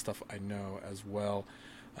that stuff. I know as well.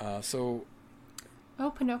 Oh,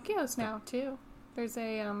 Pinocchio's now too. There's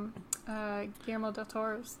a Guillermo del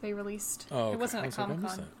Toro's. They released. Oh, okay. It wasn't I at was like, I Comic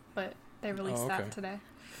missed Con, that. but they released Oh, okay. that today.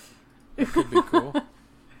 That could be cool.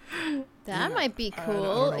 That might be I cool. don't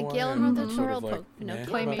know A why Guillermo I'm del sort Toro of, like, Pinocchio.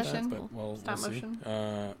 meh about Claymation. that, but, well, Stop we'll see.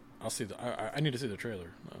 motion. I'll see I need to see the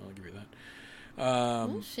trailer. I'll give you that.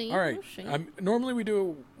 We'll see, all right. we'll see. Normally we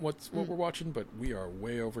do what we're watching, but we are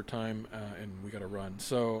way over time, and we got to run.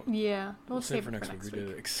 So Yeah, we'll save for next week. We did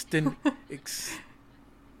it. Extend.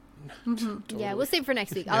 Yeah, we'll save for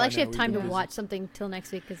next week. Yeah, I'll I actually know, have time to we've been watch something till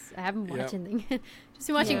next week because I haven't Yep. watched anything. Just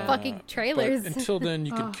been watching Yeah. fucking trailers. But until then,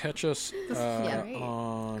 you can Oh. catch us Yeah.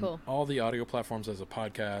 on Cool. all the audio platforms as a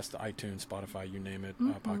podcast, iTunes, Spotify, you name it,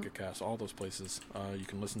 Pocket Cast, all those places. You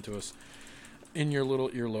can listen to us in your little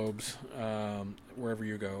earlobes, wherever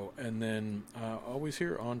you go. And then always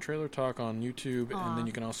here on Trailer Talk on YouTube. And then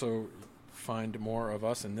you can also find more of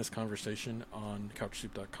us in this conversation on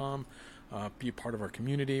couchsoup.com. Be a part of our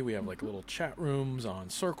community. We have like little chat rooms on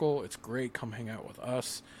Circle. It's great. Come hang out with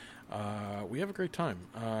us. We have a great time.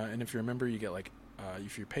 And if you're a member, you get like,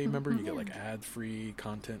 if you're a paid member, you get like ad-free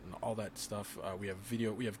content and all that stuff. We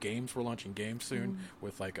have games. We're launching games soon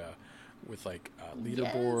with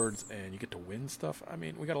leaderboards, and you get to win stuff. I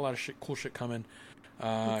mean, we got a lot of cool shit coming. You're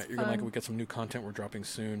gonna like it. We got some new content we're dropping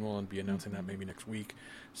soon. We'll be announcing that maybe next week.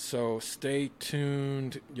 So stay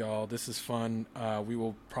tuned, y'all. This is fun. We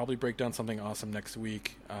will probably break down something awesome next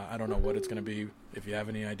week. I don't know what it's gonna be. If you have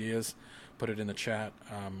any ideas, put it in the chat.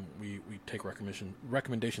 We take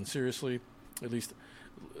recommendations seriously. At least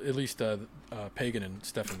Pagan and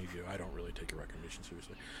Stephanie do. I don't really take your recommendations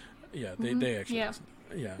seriously. Yeah, they actually Yeah. listen.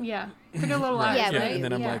 Yeah. Yeah, Pretty Little Liars. Yeah, Yeah, right. and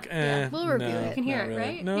then I'm Yeah. like, We'll review no, it. You can hear not it, really.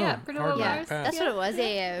 right? No, Yeah, Pretty Little hardly. Yeah, Liars. Pass. that's what it was.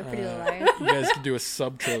 Yeah, Pretty Little Liars. You guys could do a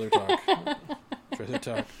sub-trailer talk. Trailer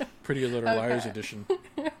talk. Pretty Little Liars edition.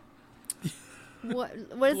 What is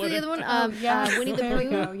Blood the and- other one? yeah, Winnie the there we Pooh,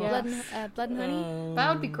 go, yeah. Blood and Honey.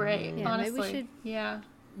 That would be great, Yeah, maybe we honestly. should- Yeah.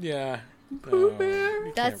 Yeah. Pooh No, Bear.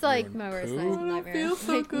 you That's can't like ruin my worst Pooh. nightmare. feel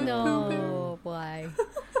so Like, good, no, why?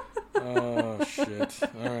 Oh, shit.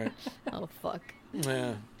 All right. Oh fuck.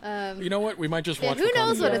 Yeah. Um, You know what? We might just yeah, watch who the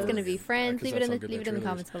knows what comedy it's gonna be? trailer, Friends, 'cause leave it that's in how the good leave it that in the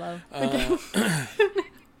trailer comments below.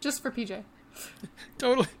 Just for PJ.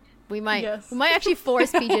 Totally. We might Yes. actually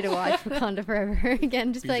force PJ to watch Wakanda Forever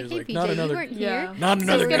again. Just be like, PJ's hey like, PJ, not you another- weren't Yeah. here. Not So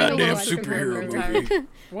another we're gonna goddamn watch superhero Wakanda movie.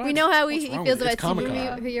 What? We know how What's he wrong feels with it? about It's Comic-Con.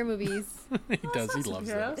 superhero movies. He does. He loves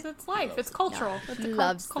that. Superheroes. It's life. It's cultural. It's a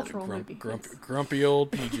Loves them. cultural movie. Grumpy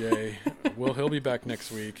old PJ. He'll be back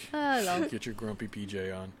next week. Oh, lol. Get your grumpy PJ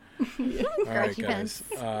on. All right, Grouchy guys.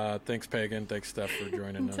 Thanks, Pagan. Thanks, Steph, for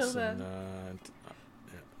joining Until us. then. And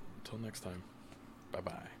until next time.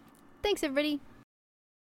 Bye-bye. Thanks everybody.